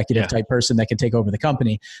level executive type person that can take over the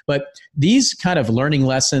company. But these kind of learning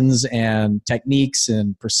lessons and techniques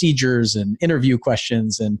and procedures and interview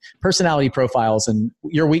questions and personality profiles and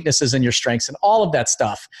your weaknesses and your strengths and all of that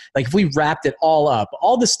stuff, like if we wrapped it all up,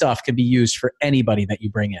 all this stuff can be used for anybody that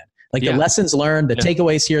you bring in. Like the lessons learned, the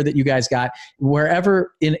takeaways here that you guys got,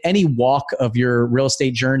 wherever in any walk of your real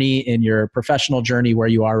estate journey, in your professional journey where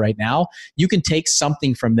you are right now, you can take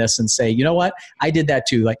something from this and say, you know what, I did that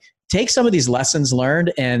too. Like take some of these lessons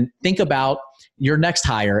learned and think about your next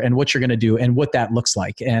hire and what you're going to do and what that looks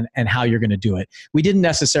like and how you're going to do it. We didn't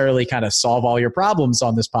necessarily kind of solve all your problems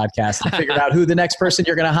on this podcast and figure out who the next person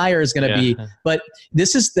you're going to hire is going to be. But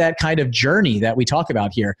this is that kind of journey that we talk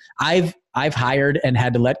about here. I've hired and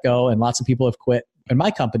had to let go, and lots of people have quit in my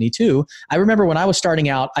company too. I remember when I was starting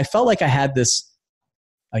out, I felt like I had this,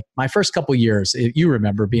 like my first couple years, you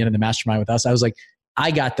remember being in the mastermind with us, I was like, I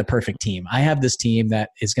got the perfect team. I have this team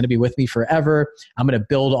that is going to be with me forever. I'm going to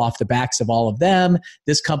build off the backs of all of them.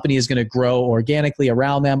 This company is going to grow organically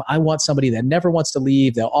around them. I want somebody that never wants to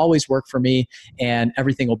leave. They'll always work for me and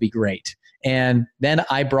everything will be great. And then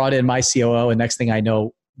I brought in my COO, and next thing I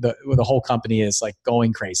know, the whole company is like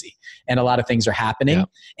going crazy and a lot of things are happening.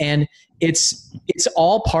 And it's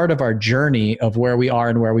all part of our journey of where we are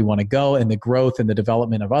and where we want to go, and the growth and the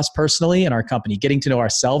development of us personally and our company, getting to know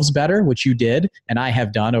ourselves better, which you did and I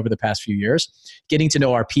have done over the past few years, getting to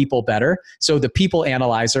know our people better. So the people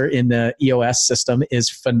analyzer in the EOS system is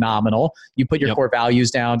phenomenal. You put your core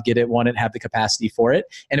values down, get it, want it, have the capacity for it.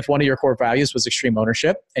 And if one of your core values was extreme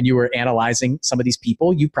ownership and you were analyzing some of these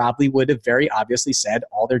people, you probably would have very obviously said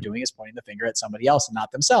all they're doing is pointing the finger at somebody else and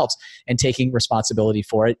not themselves, and taking responsibility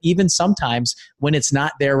for it, even sometimes when it's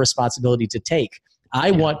not their responsibility to take.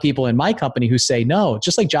 I want people in my company who say no,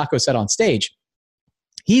 just like Jocko said on stage.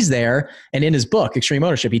 He's there, and in his book, Extreme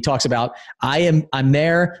Ownership, he talks about, I'm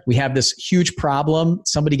there, we have this huge problem,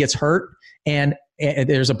 somebody gets hurt, and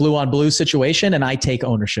there's a blue on blue situation, and I take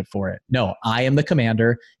ownership for it. No, I am the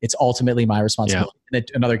commander. It's ultimately my responsibility. And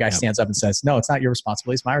another guy stands up and says, no, it's not your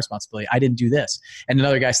responsibility. It's my responsibility. I didn't do this. And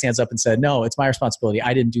another guy stands up and said, no, it's my responsibility.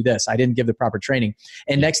 I didn't do this. I didn't give the proper training.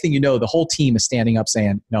 And next thing you know, the whole team is standing up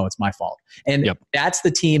saying, no, it's my fault. And that's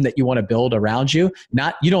the team that you want to build around you.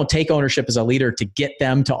 You don't take ownership as a leader to get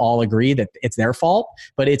them to all agree that it's their fault,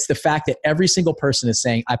 but it's the fact that every single person is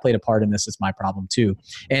saying, I played a part in this. It's my problem too.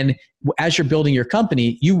 And as you're building your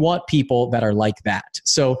company, you want people that are like that.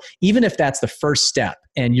 So even if that's the first step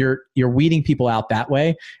and you're weeding people out that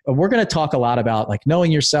way, we're going to talk a lot about like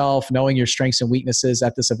knowing yourself, knowing your strengths and weaknesses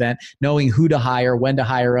at this event, knowing who to hire, when to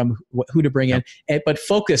hire them, who to bring in, but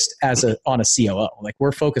focused on a COO. Like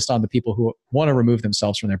we're focused on the people who want to remove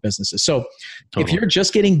themselves from their businesses. So if you're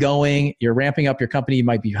just getting going, you're ramping up your company, you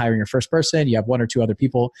might be hiring your first person, you have one or two other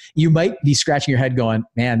people, you might be scratching your head going,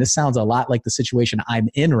 man, this sounds a lot like the situation I'm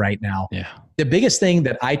in right now. Yeah. The biggest thing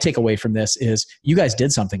that I take away from this is you guys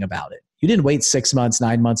did something about it. You didn't wait 6 months,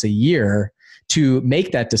 9 months, a year to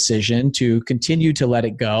make that decision, to continue to let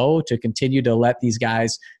it go, to continue to let these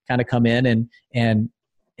guys kind of come in and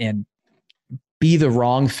be the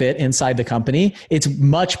wrong fit inside the company. It's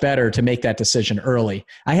much better to make that decision early.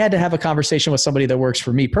 I had to have a conversation with somebody that works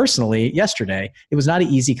for me personally yesterday. It was not an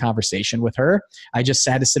easy conversation with her. I just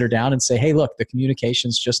had to sit her down and say, hey, look, the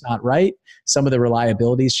communication's just not right. Some of the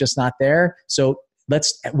reliability is just not there. So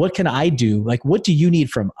what can I do? Like, what do you need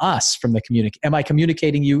from us from the am I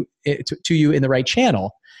communicating to you in the right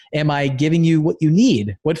channel? Am I giving you what you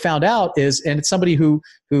need? What found out is, and it's somebody who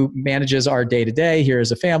manages our day to day here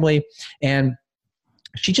as a family, and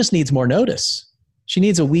she just needs more notice. She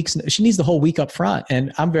needs the whole week up front.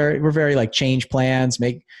 And we're very like change plans,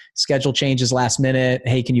 make schedule changes last minute.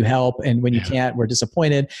 Hey, can you help? And when you can't, we're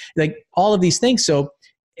disappointed. Like all of these things. So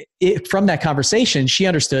from that conversation, she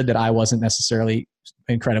understood that I wasn't necessarily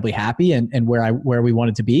incredibly happy and where we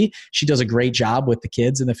wanted to be. She does a great job with the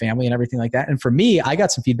kids and the family and everything like that. And for me, I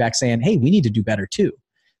got some feedback saying, hey, we need to do better too.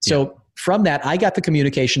 So from that, I got the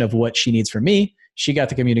communication of what she needs from me. She got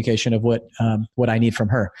the communication of what I need from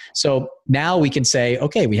her. So now we can say,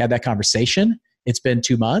 okay, we had that conversation. It's been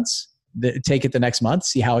 2 months. Take it the next month,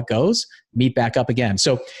 see how it goes, meet back up again.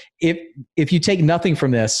 So if you take nothing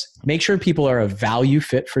from this, make sure people are a value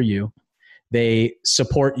fit for you. They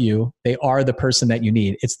support you. They are the person that you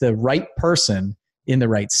need. It's the right person in the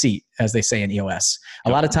right seat, as they say in EOS.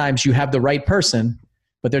 A lot of times you have the right person,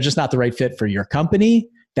 but they're just not the right fit for your company.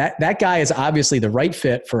 That guy is obviously the right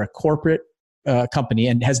fit for a corporate company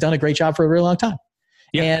and has done a great job for a really long time.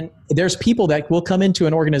 Yeah. And there's people that will come into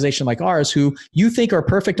an organization like ours who you think are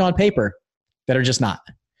perfect on paper that are just not.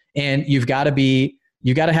 And you got to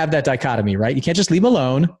have that dichotomy, right? You can't just leave them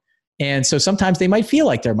alone. And so sometimes they might feel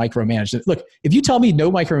like they're micromanaged. Look, if you tell me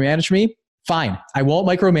no micromanage me, fine. I won't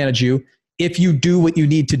micromanage you if you do what you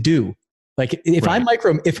need to do. Like if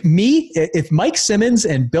if Mike Simmons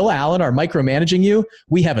and Bill Allen are micromanaging you,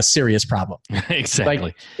 we have a serious problem. Exactly.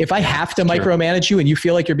 Like if I have to micromanage you and you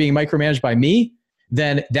feel like you're being micromanaged by me,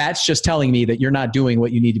 then that's just telling me that you're not doing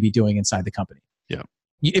what you need to be doing inside the company. Yeah.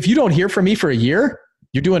 If you don't hear from me for a year,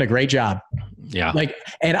 you're doing a great job. Yeah.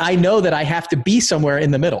 And I know that I have to be somewhere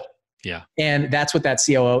in the middle. Yeah. And that's what that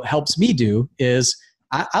COO helps me do is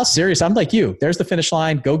I'm like you. There's the finish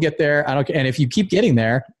line. Go get there. I don't care. And if you keep getting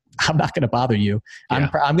there, I'm not going to bother you. Yeah.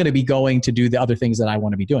 I'm going to be going to do the other things that I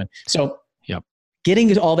want to be doing. So getting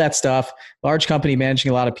to all that stuff, large company,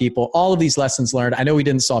 managing a lot of people, all of these lessons learned. I know we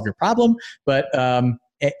didn't solve your problem, but are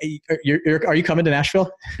you coming to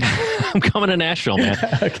Nashville? I'm coming to Nashville, man.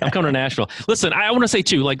 Okay. I'm coming to Nashville. Listen, I want to say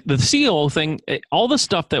too, like the COO thing, all the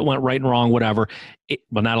stuff that went right and wrong, whatever,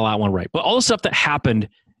 well, not a lot went right, but all the stuff that happened,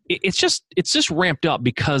 it's just ramped up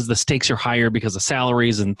because the stakes are higher, because the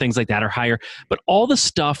salaries and things like that are higher. But all the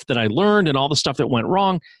stuff that I learned and all the stuff that went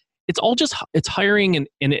wrong, it's hiring.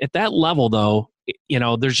 And at that level though,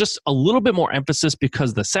 there's just a little bit more emphasis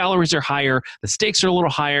because the salaries are higher, the stakes are a little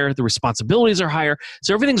higher, the responsibilities are higher.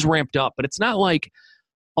 So everything's ramped up, but it's not like,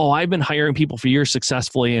 oh, I've been hiring people for years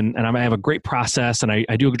successfully and I have a great process and I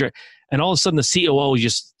do a great, and all of a sudden the COO is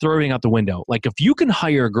just throwing out the window. Like if you can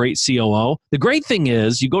hire a great COO, the great thing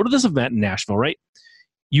is you go to this event in Nashville, right?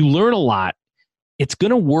 You learn a lot. It's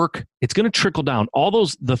going to work. It's going to trickle down. All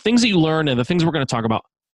the things that you learn and the things we're going to talk about,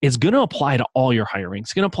 it's going to apply to all your hiring.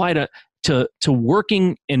 It's going to apply to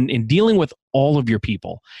working and dealing with all of your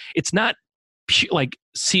people. It's not like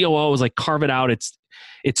COO is like carve it out.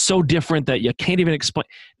 It's so different that you can't even explain.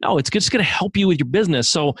 No, it's just going to help you with your business.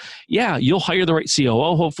 So yeah, you'll hire the right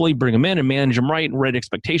COO, hopefully bring them in and manage them right and right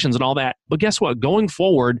expectations and all that. But guess what? Going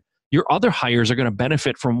forward, your other hires are going to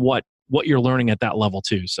benefit from what you're learning at that level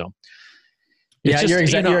too. So yeah, you're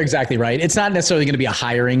exactly right. It's not necessarily going to be a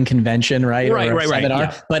hiring convention, right? Right.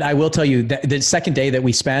 Yeah. But I will tell you that the second day that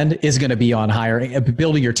we spend is going to be on hiring,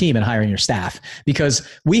 building your team and hiring your staff, because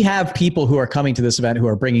we have people who are coming to this event who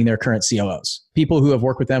are bringing their current COOs, people who have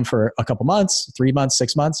worked with them for a couple months, 3 months,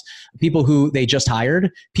 6 months, people who they just hired,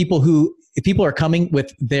 people are coming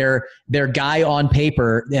with their guy on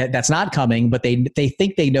paper that's not coming, but they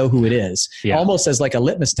think they know who it is, almost as like a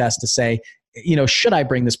litmus test to say, should I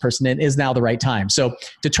bring this person in? Is now the right time? So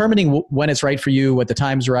determining when it's right for you, what the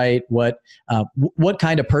time's right, what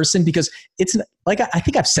kind of person, because it's like, I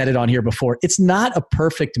think I've said it on here before, it's not a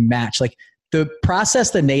perfect match. Like the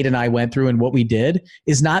process that Nate and I went through and what we did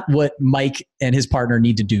is not what Mike and his partner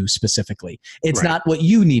need to do specifically. It's not what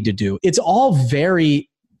you need to do. It's all very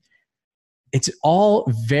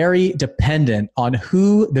dependent on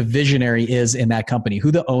who the visionary is in that company,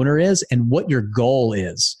 who the owner is, and what your goal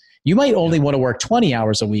is. You might only want to work 20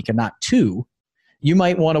 hours a week and not 2. You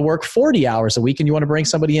might want to work 40 hours a week and you want to bring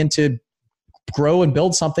somebody in to grow and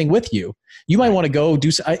build something with you. You might want to go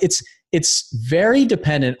do, it's very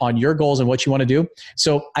dependent on your goals and what you want to do.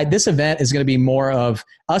 So this event is going to be more of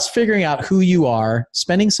us figuring out who you are,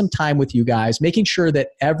 spending some time with you guys, making sure that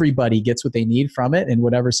everybody gets what they need from it in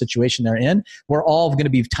whatever situation they're in. We're all going to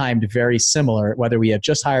be timed very similar, whether we have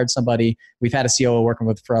just hired somebody, we've had a COO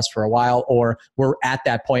working for us for a while, or we're at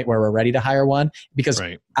that point where we're ready to hire one. Because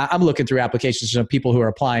I'm looking through applications of people who are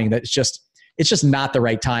applying that it's just not the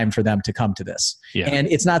right time for them to come to this. Yeah. And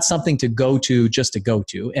it's not something to go to just to go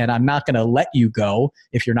to. And I'm not going to let you go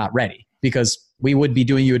if you're not ready, because we would be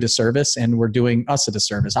doing you a disservice and we're doing us a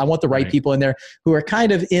disservice. I want the right people in there who are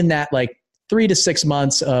kind of in that like 3 to 6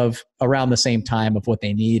 months of around the same time of what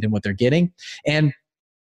they need and what they're getting. And,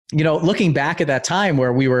 looking back at that time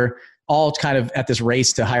where we were all kind of at this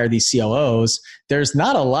race to hire these COOs, there's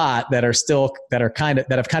not a lot that have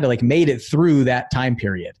kind of like made it through that time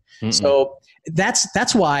period. Mm-mm. So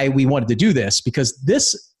that's why we wanted to do this, because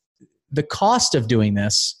the cost of doing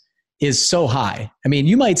this is so high. I mean,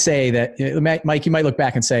 you might say that, Mike, you might look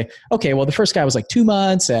back and say, okay, well, the first guy was like 2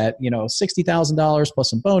 months at, $60,000 plus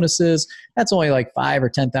some bonuses. That's only like $5,000 or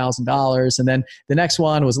 $10,000. And then the next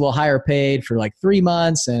one was a little higher paid for like 3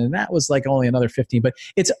 months. And that was like only another 15, but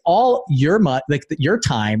it's all your your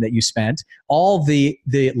time that you spent, all the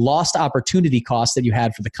lost opportunity costs that you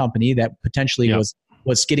had for the company that potentially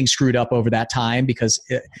was getting screwed up over that time because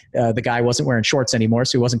the guy wasn't wearing shorts anymore,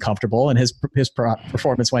 so he wasn't comfortable, and his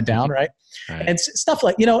performance went down, right? And stuff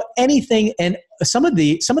like anything. And some of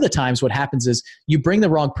the times, what happens is you bring the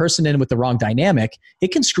wrong person in with the wrong dynamic.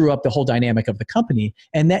 It can screw up the whole dynamic of the company,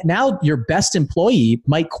 and that now your best employee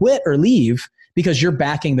might quit or leave because you're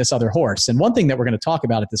backing this other horse. And one thing that we're going to talk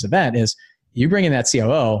about at this event is you bring in that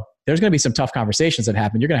COO. There's going to be some tough conversations that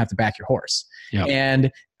happen. You're going to have to back your horse. Yep.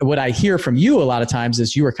 And what I hear from you a lot of times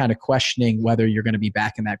is you are kind of questioning whether you're going to be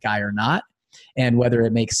backing that guy or not, and whether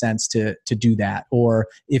it makes sense to do that, or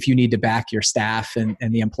if you need to back your staff and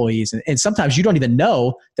the employees. And sometimes you don't even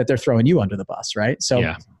know that they're throwing you under the bus, right?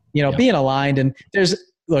 So, being aligned, and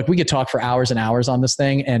look, we could talk for hours and hours on this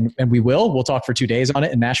thing, and we'll talk for 2 days on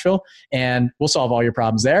it in Nashville, and we'll solve all your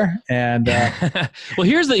problems there. And well,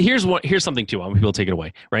 here's something too. I want people to take it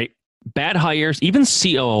away, right? Bad hires, even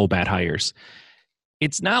COO bad hires.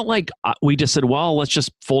 It's not like we just said, well, let's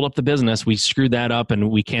just fold up the business. We screwed that up and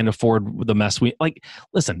we can't afford the mess.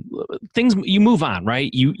 Listen, things, you move on, right?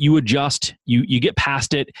 You adjust, you get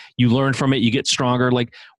past it, you learn from it, you get stronger.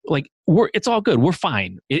 It's all good. We're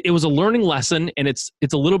fine. It was a learning lesson, and it's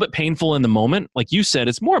a little bit painful in the moment. Like you said,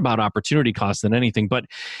 it's more about opportunity cost than anything, but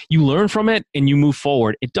you learn from it and you move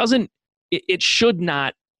forward. It should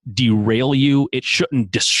not derail you. It shouldn't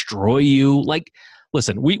destroy you.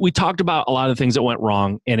 Listen, we talked about a lot of the things that went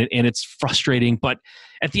wrong, and it's frustrating. But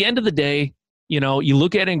at the end of the day, you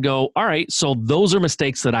look at it and go, all right, so those are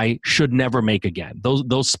mistakes that I should never make again.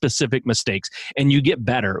 Those specific mistakes, and you get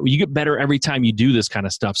better. You get better every time you do this kind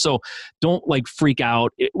of stuff. So don't freak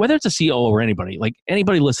out, whether it's a CEO or anybody.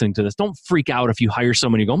 Anybody listening to this, don't freak out if you hire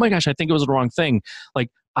someone and you go, oh my gosh, I think it was the wrong thing.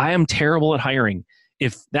 I am terrible at hiring.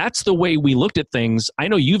 If that's the way we looked at things, I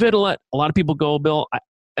know you've had to let a lot of people go, Bill.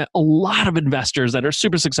 A lot of investors that are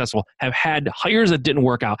super successful have had hires that didn't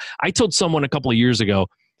work out. I told someone a couple of years ago,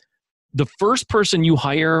 the first person you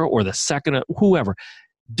hire, or the second, whoever,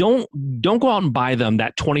 don't go out and buy them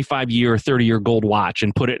that 25-year, 30-year gold watch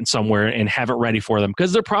and put it in somewhere and have it ready for them,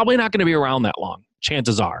 because they're probably not going to be around that long.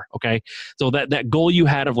 Chances are, okay? So that goal you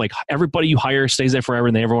had of everybody you hire stays there forever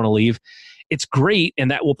and they never want to leave, it's great, and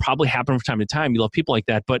that will probably happen from time to time. You'll have people like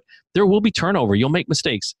that, but there will be turnover. You'll make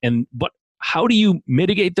mistakes. But how do you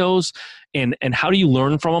mitigate those, and how do you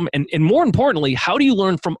learn from them? And more importantly, how do you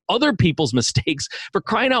learn from other people's mistakes? For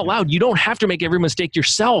crying out loud, you don't have to make every mistake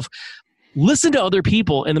yourself. Listen to other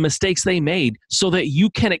people and the mistakes they made so that you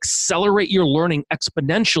can accelerate your learning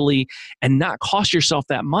exponentially and not cost yourself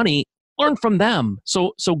that money. Learn from them.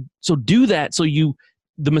 So do that. So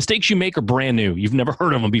the mistakes you make are brand new. You've never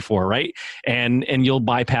heard of them before, right? And you'll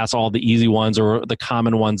bypass all the easy ones or the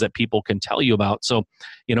common ones that people can tell you about. So,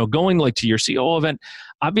 going to your COO event,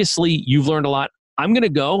 obviously you've learned a lot. I'm going to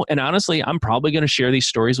go, and honestly, I'm probably going to share these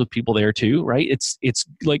stories with people there too, right? It's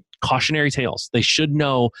like cautionary tales. They should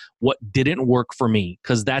know what didn't work for me,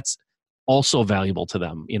 because that's also valuable to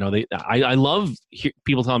them. I love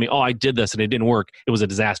people telling me, oh, I did this and it didn't work. It was a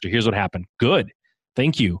disaster. Here's what happened. Good.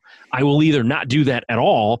 Thank you. I will either not do that at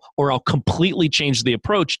all, or I'll completely change the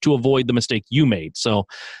approach to avoid the mistake you made. So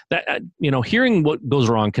that, hearing what goes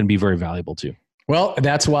wrong can be very valuable too. Well,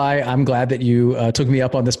 that's why I'm glad that you took me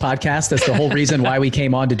up on this podcast. That's the whole reason why we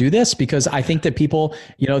came on to do this, because I think that people,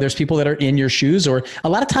 there's people that are in your shoes, or a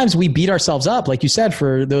lot of times we beat ourselves up, like you said,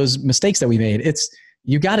 for those mistakes that we made.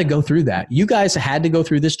 You got to go through that. You guys had to go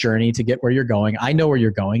through this journey to get where you're going. I know where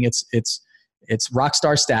you're going. It's rock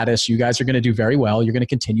star status. You guys are going to do very well. You're going to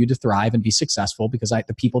continue to thrive and be successful because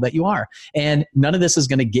the people that you are. And none of this is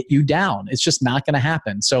going to get you down. It's just not going to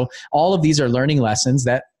happen. So all of these are learning lessons.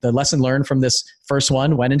 That the lesson learned from this first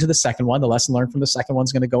one went into the second one. The lesson learned from the second one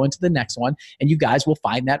is going to go into the next one. And you guys will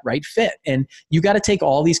find that right fit. And you got to take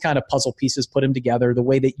all these kind of puzzle pieces, put them together the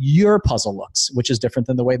way that your puzzle looks, which is different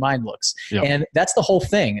than the way mine looks. Yep. And that's the whole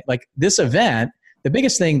thing. Like this event, the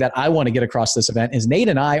biggest thing that I want to get across this event is Nate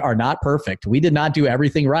and I are not perfect. We did not do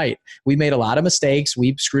everything right. We made a lot of mistakes.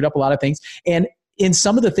 We screwed up a lot of things. And in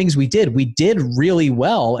some of the things we did really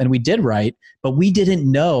well and we did right, but we didn't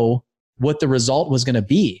know what the result was going to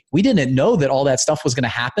be. We didn't know that all that stuff was going to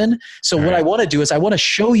happen. So what I want to do is I want to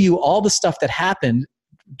show you all the stuff that happened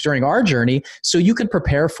during our journey so you can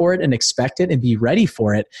prepare for it and expect it and be ready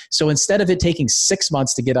for it. So instead of it taking 6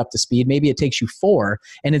 months to get up to speed, maybe it takes you 4.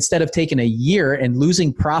 And instead of taking a year and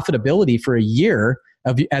losing profitability for a year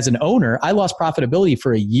as an owner, I lost profitability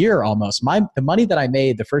for a year almost. The money that I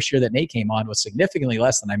made the first year that Nate came on was significantly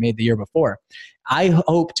less than I made the year before. I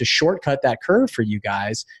hope to shortcut that curve for you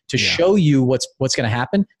guys to show you what's going to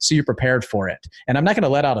happen so you're prepared for it. And I'm not going to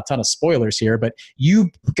let out a ton of spoilers here, but you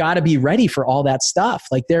got to be ready for all that stuff.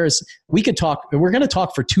 Like we're going to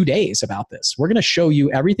talk for 2 days about this. We're going to show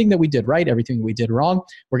you everything that we did right, everything we did wrong.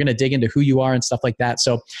 We're going to dig into who you are and stuff like that.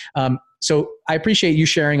 So I appreciate you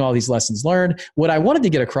sharing all these lessons learned. What I wanted to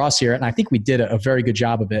get across here, and I think we did a very good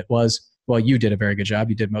job of it, you did a very good job.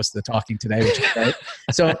 You did most of the talking today, which is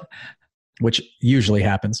great. Which usually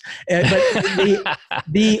happens. But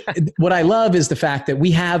what I love is the fact that we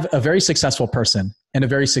have a very successful person and a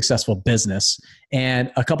very successful business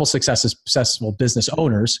and a couple successful business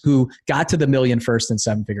owners who got to the million first in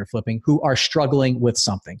 7-figure flipping, who are struggling with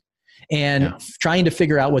something. And trying to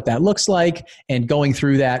figure out what that looks like and going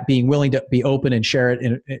through that, being willing to be open and share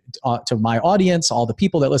it to my audience, all the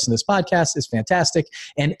people that listen to this podcast is fantastic.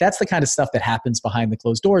 And that's the kind of stuff that happens behind the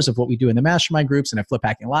closed doors of what we do in the mastermind groups and at Flip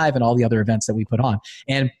Hacking Live and all the other events that we put on.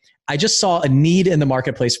 And I just saw a need in the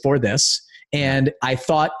marketplace for this. And I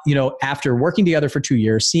thought, after working together for 2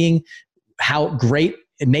 years, seeing how great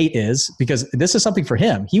Nate is, because this is something for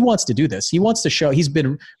him. He wants to do this. He wants to show. He's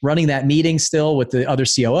been running that meeting still with the other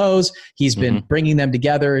COOs. He's been bringing them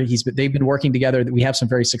together. They've been working together. We have some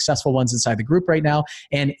very successful ones inside the group right now,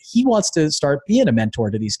 and he wants to start being a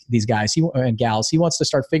mentor to these guys and gals. He wants to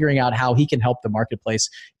start figuring out how he can help the marketplace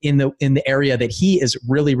in the area that he is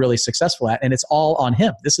really, really successful at, and it's all on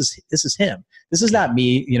him. This is him. This is not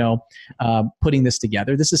me, putting this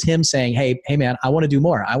together. This is him saying, hey man, I want to do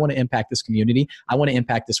more. I want to impact this community. I want to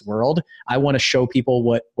impact this world. I want to show people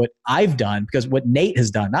what I've done, because what Nate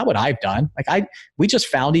has done, not what I've done. We just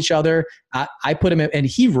found each other. I put him in, and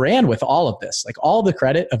he ran with all of this, like all the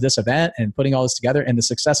credit of this event and putting all this together, and the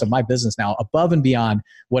success of my business now above and beyond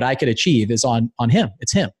what I could achieve is on him.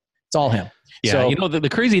 It's him. It's all him. Yeah, so, the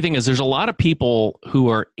crazy thing is there's a lot of people who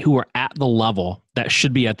are at the level that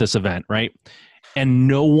should be at this event, right? And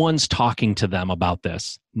no one's talking to them about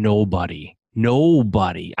this. Nobody.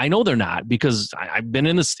 I know they're not, because I've been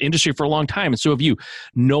in this industry for a long time, and so have you.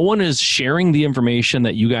 No one is sharing the information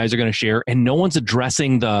that you guys are going to share, and no one's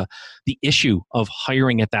addressing the issue of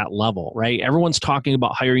hiring at that level, right? Everyone's talking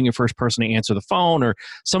about hiring your first person to answer the phone or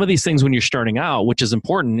some of these things when you're starting out, which is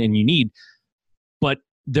important and you need. But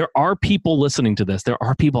there are people listening to this. There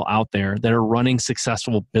are people out there that are running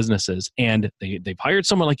successful businesses, and they've hired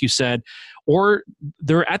someone like you said, or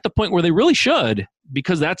they're at the point where they really should,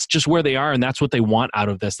 because that's just where they are and that's what they want out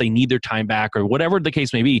of this. They need their time back or whatever the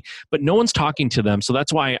case may be, but no one's talking to them. So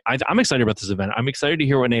that's why I'm excited about this event. I'm excited to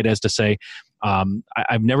hear what Nate has to say.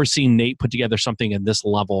 I've never seen Nate put together something in this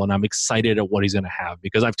level, and I'm excited at what he's going to have,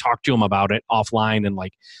 because I've talked to him about it offline and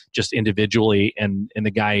like just individually, and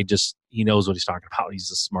the guy he knows what he's talking about.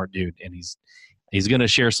 He's a smart dude, and he's going to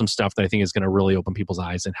share some stuff that I think is going to really open people's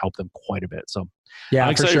eyes and help them quite a bit. So Yeah,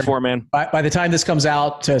 I'm excited for it, man. By the time this comes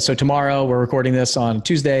out, so tomorrow we're recording this on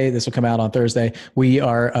Tuesday. This will come out on Thursday. We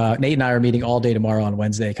are Nate and I are meeting all day tomorrow on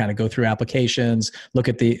Wednesday. Kind of go through applications, look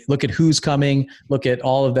at who's coming, look at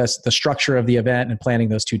all of this, the structure of the event, and planning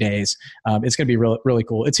those 2 days. It's going to be really, really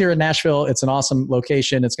cool. It's here in Nashville. It's an awesome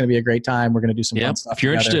location. It's going to be a great time. We're going to do some fun stuff. If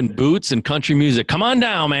you're interested in boots and country music, come on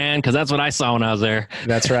down, man, because that's what I saw when I was there.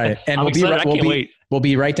 That's right. And we'll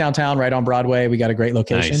be right downtown, right on Broadway. We got a great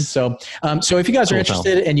location. Nice. So if you guys are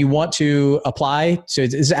interested and you want to apply, so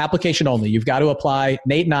it's application only. You've got to apply.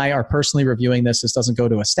 Nate and I are personally reviewing this. This doesn't go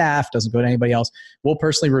to a staff, doesn't go to anybody else. We'll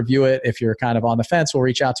personally review it. If you're kind of on the fence, we'll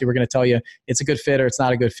reach out to you. We're going to tell you it's a good fit or it's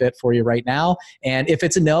not a good fit for you right now. And if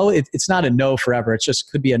it's a no, it's not a no forever. It just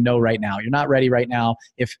could be a no right now. You're not ready right now.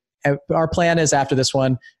 If our plan is after this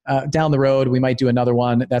one, down the road, we might do another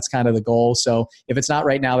one. That's kind of the goal. So if it's not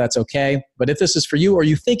right now, that's okay. But if this is for you, or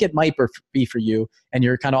you think it might be for you, and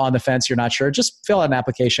you're kind of on the fence, you're not sure, just fill out an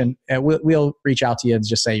application. And we'll reach out to you and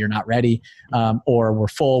just say you're not ready, or we're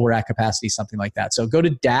full, we're at capacity, something like that. So go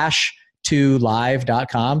to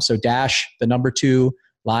dash2live.com. So dash the number 2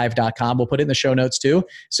 live.com. We'll put it in the show notes too.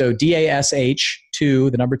 So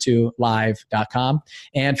DASH2, the number 2 live.com,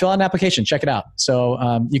 and fill out an application. Check it out. So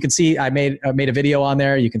you can see I made a video on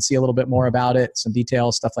there. You can see a little bit more about it, some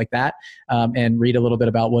details, stuff like that, and read a little bit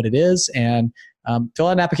about what it is. And fill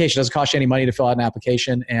out an application. It doesn't cost you any money to fill out an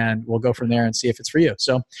application, and we'll go from there and see if it's for you.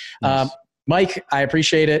 So nice. Mike, I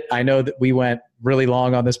appreciate it. I know that we went really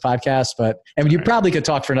long on this podcast, but you probably could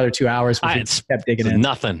talk for another 2 hours. But kept digging in.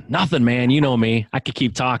 Nothing, man. You know me. I could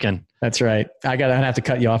keep talking. That's right. I'm gonna have to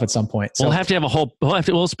cut you off at some point. So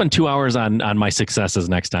We'll spend 2 hours on my successes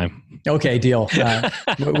next time. Okay, deal.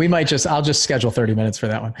 I'll just schedule 30 minutes for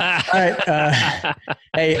that one. All right.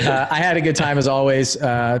 Hey, I had a good time as always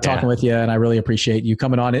talking with you, and I really appreciate you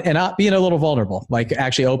coming on and being a little vulnerable, like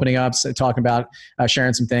actually opening up, talking about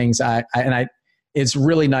sharing some things. It's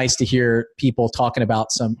really nice to hear people talking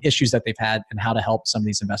about some issues that they've had and how to help some of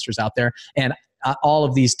these investors out there. And all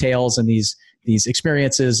of these tales and these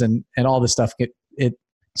experiences and all this stuff, it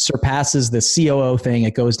surpasses the COO thing.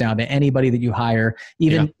 It goes down to anybody that you hire,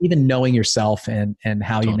 even knowing yourself and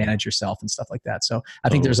how you manage yourself and stuff like that. So I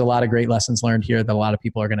think there's a lot of great lessons learned here that a lot of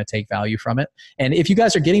people are going to take value from it. And if you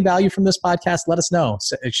guys are getting value from this podcast, let us know.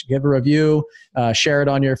 So give a review, share it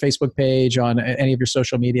on your Facebook page, on any of your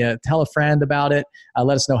social media, tell a friend about it.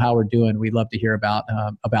 Let us know how we're doing. We'd love to hear about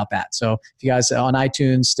that. So if you guys on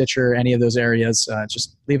iTunes, Stitcher, any of those areas,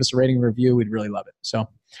 just leave us a rating and review. We'd really love it. So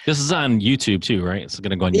this is on YouTube too, right? It's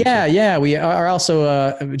going to go on YouTube. Yeah. We are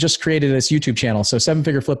also just created this YouTube channel. So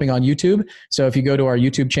 7-Figure Flipping on YouTube. So if you go to our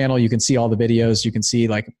YouTube channel, you can see all the videos. You can see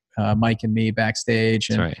like Mike and me backstage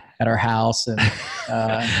and at our house. And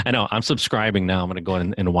I know. I'm subscribing now. I'm going to go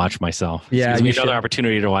in and watch myself. Yeah, it gives me another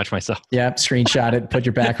opportunity to watch myself. Yeah, screenshot it. Put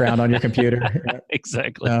your background on your computer.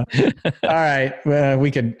 Exactly. All right.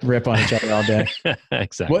 We could rip on each other all day.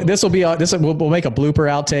 Exactly. Well, we'll make a blooper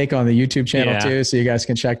outtake on the YouTube channel too, so you guys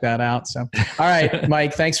can check that out. So, all right,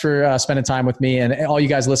 Mike, thanks for spending time with me, and all you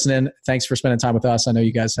guys listening. Thanks for spending time with us. I know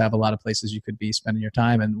you guys have a lot of places you could be spending your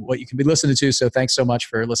time and what you can be listening to. So, thanks so much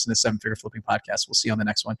for listening to 7-Figure Flipping Podcast. We'll see you on the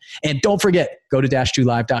next one. And don't forget, go to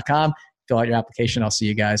dash2live.com, fill out your application. I'll see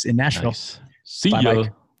you guys in Nashville. Nice. See Bye, ya.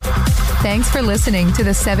 Mike. Thanks for listening to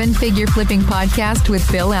the 7-Figure Flipping Podcast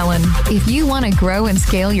with Bill Allen. If you want to grow and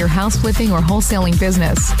scale your house flipping or wholesaling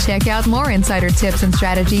business, check out more insider tips and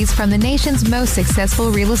strategies from the nation's most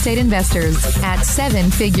successful real estate investors at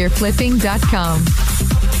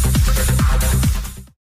 7figureflipping.com.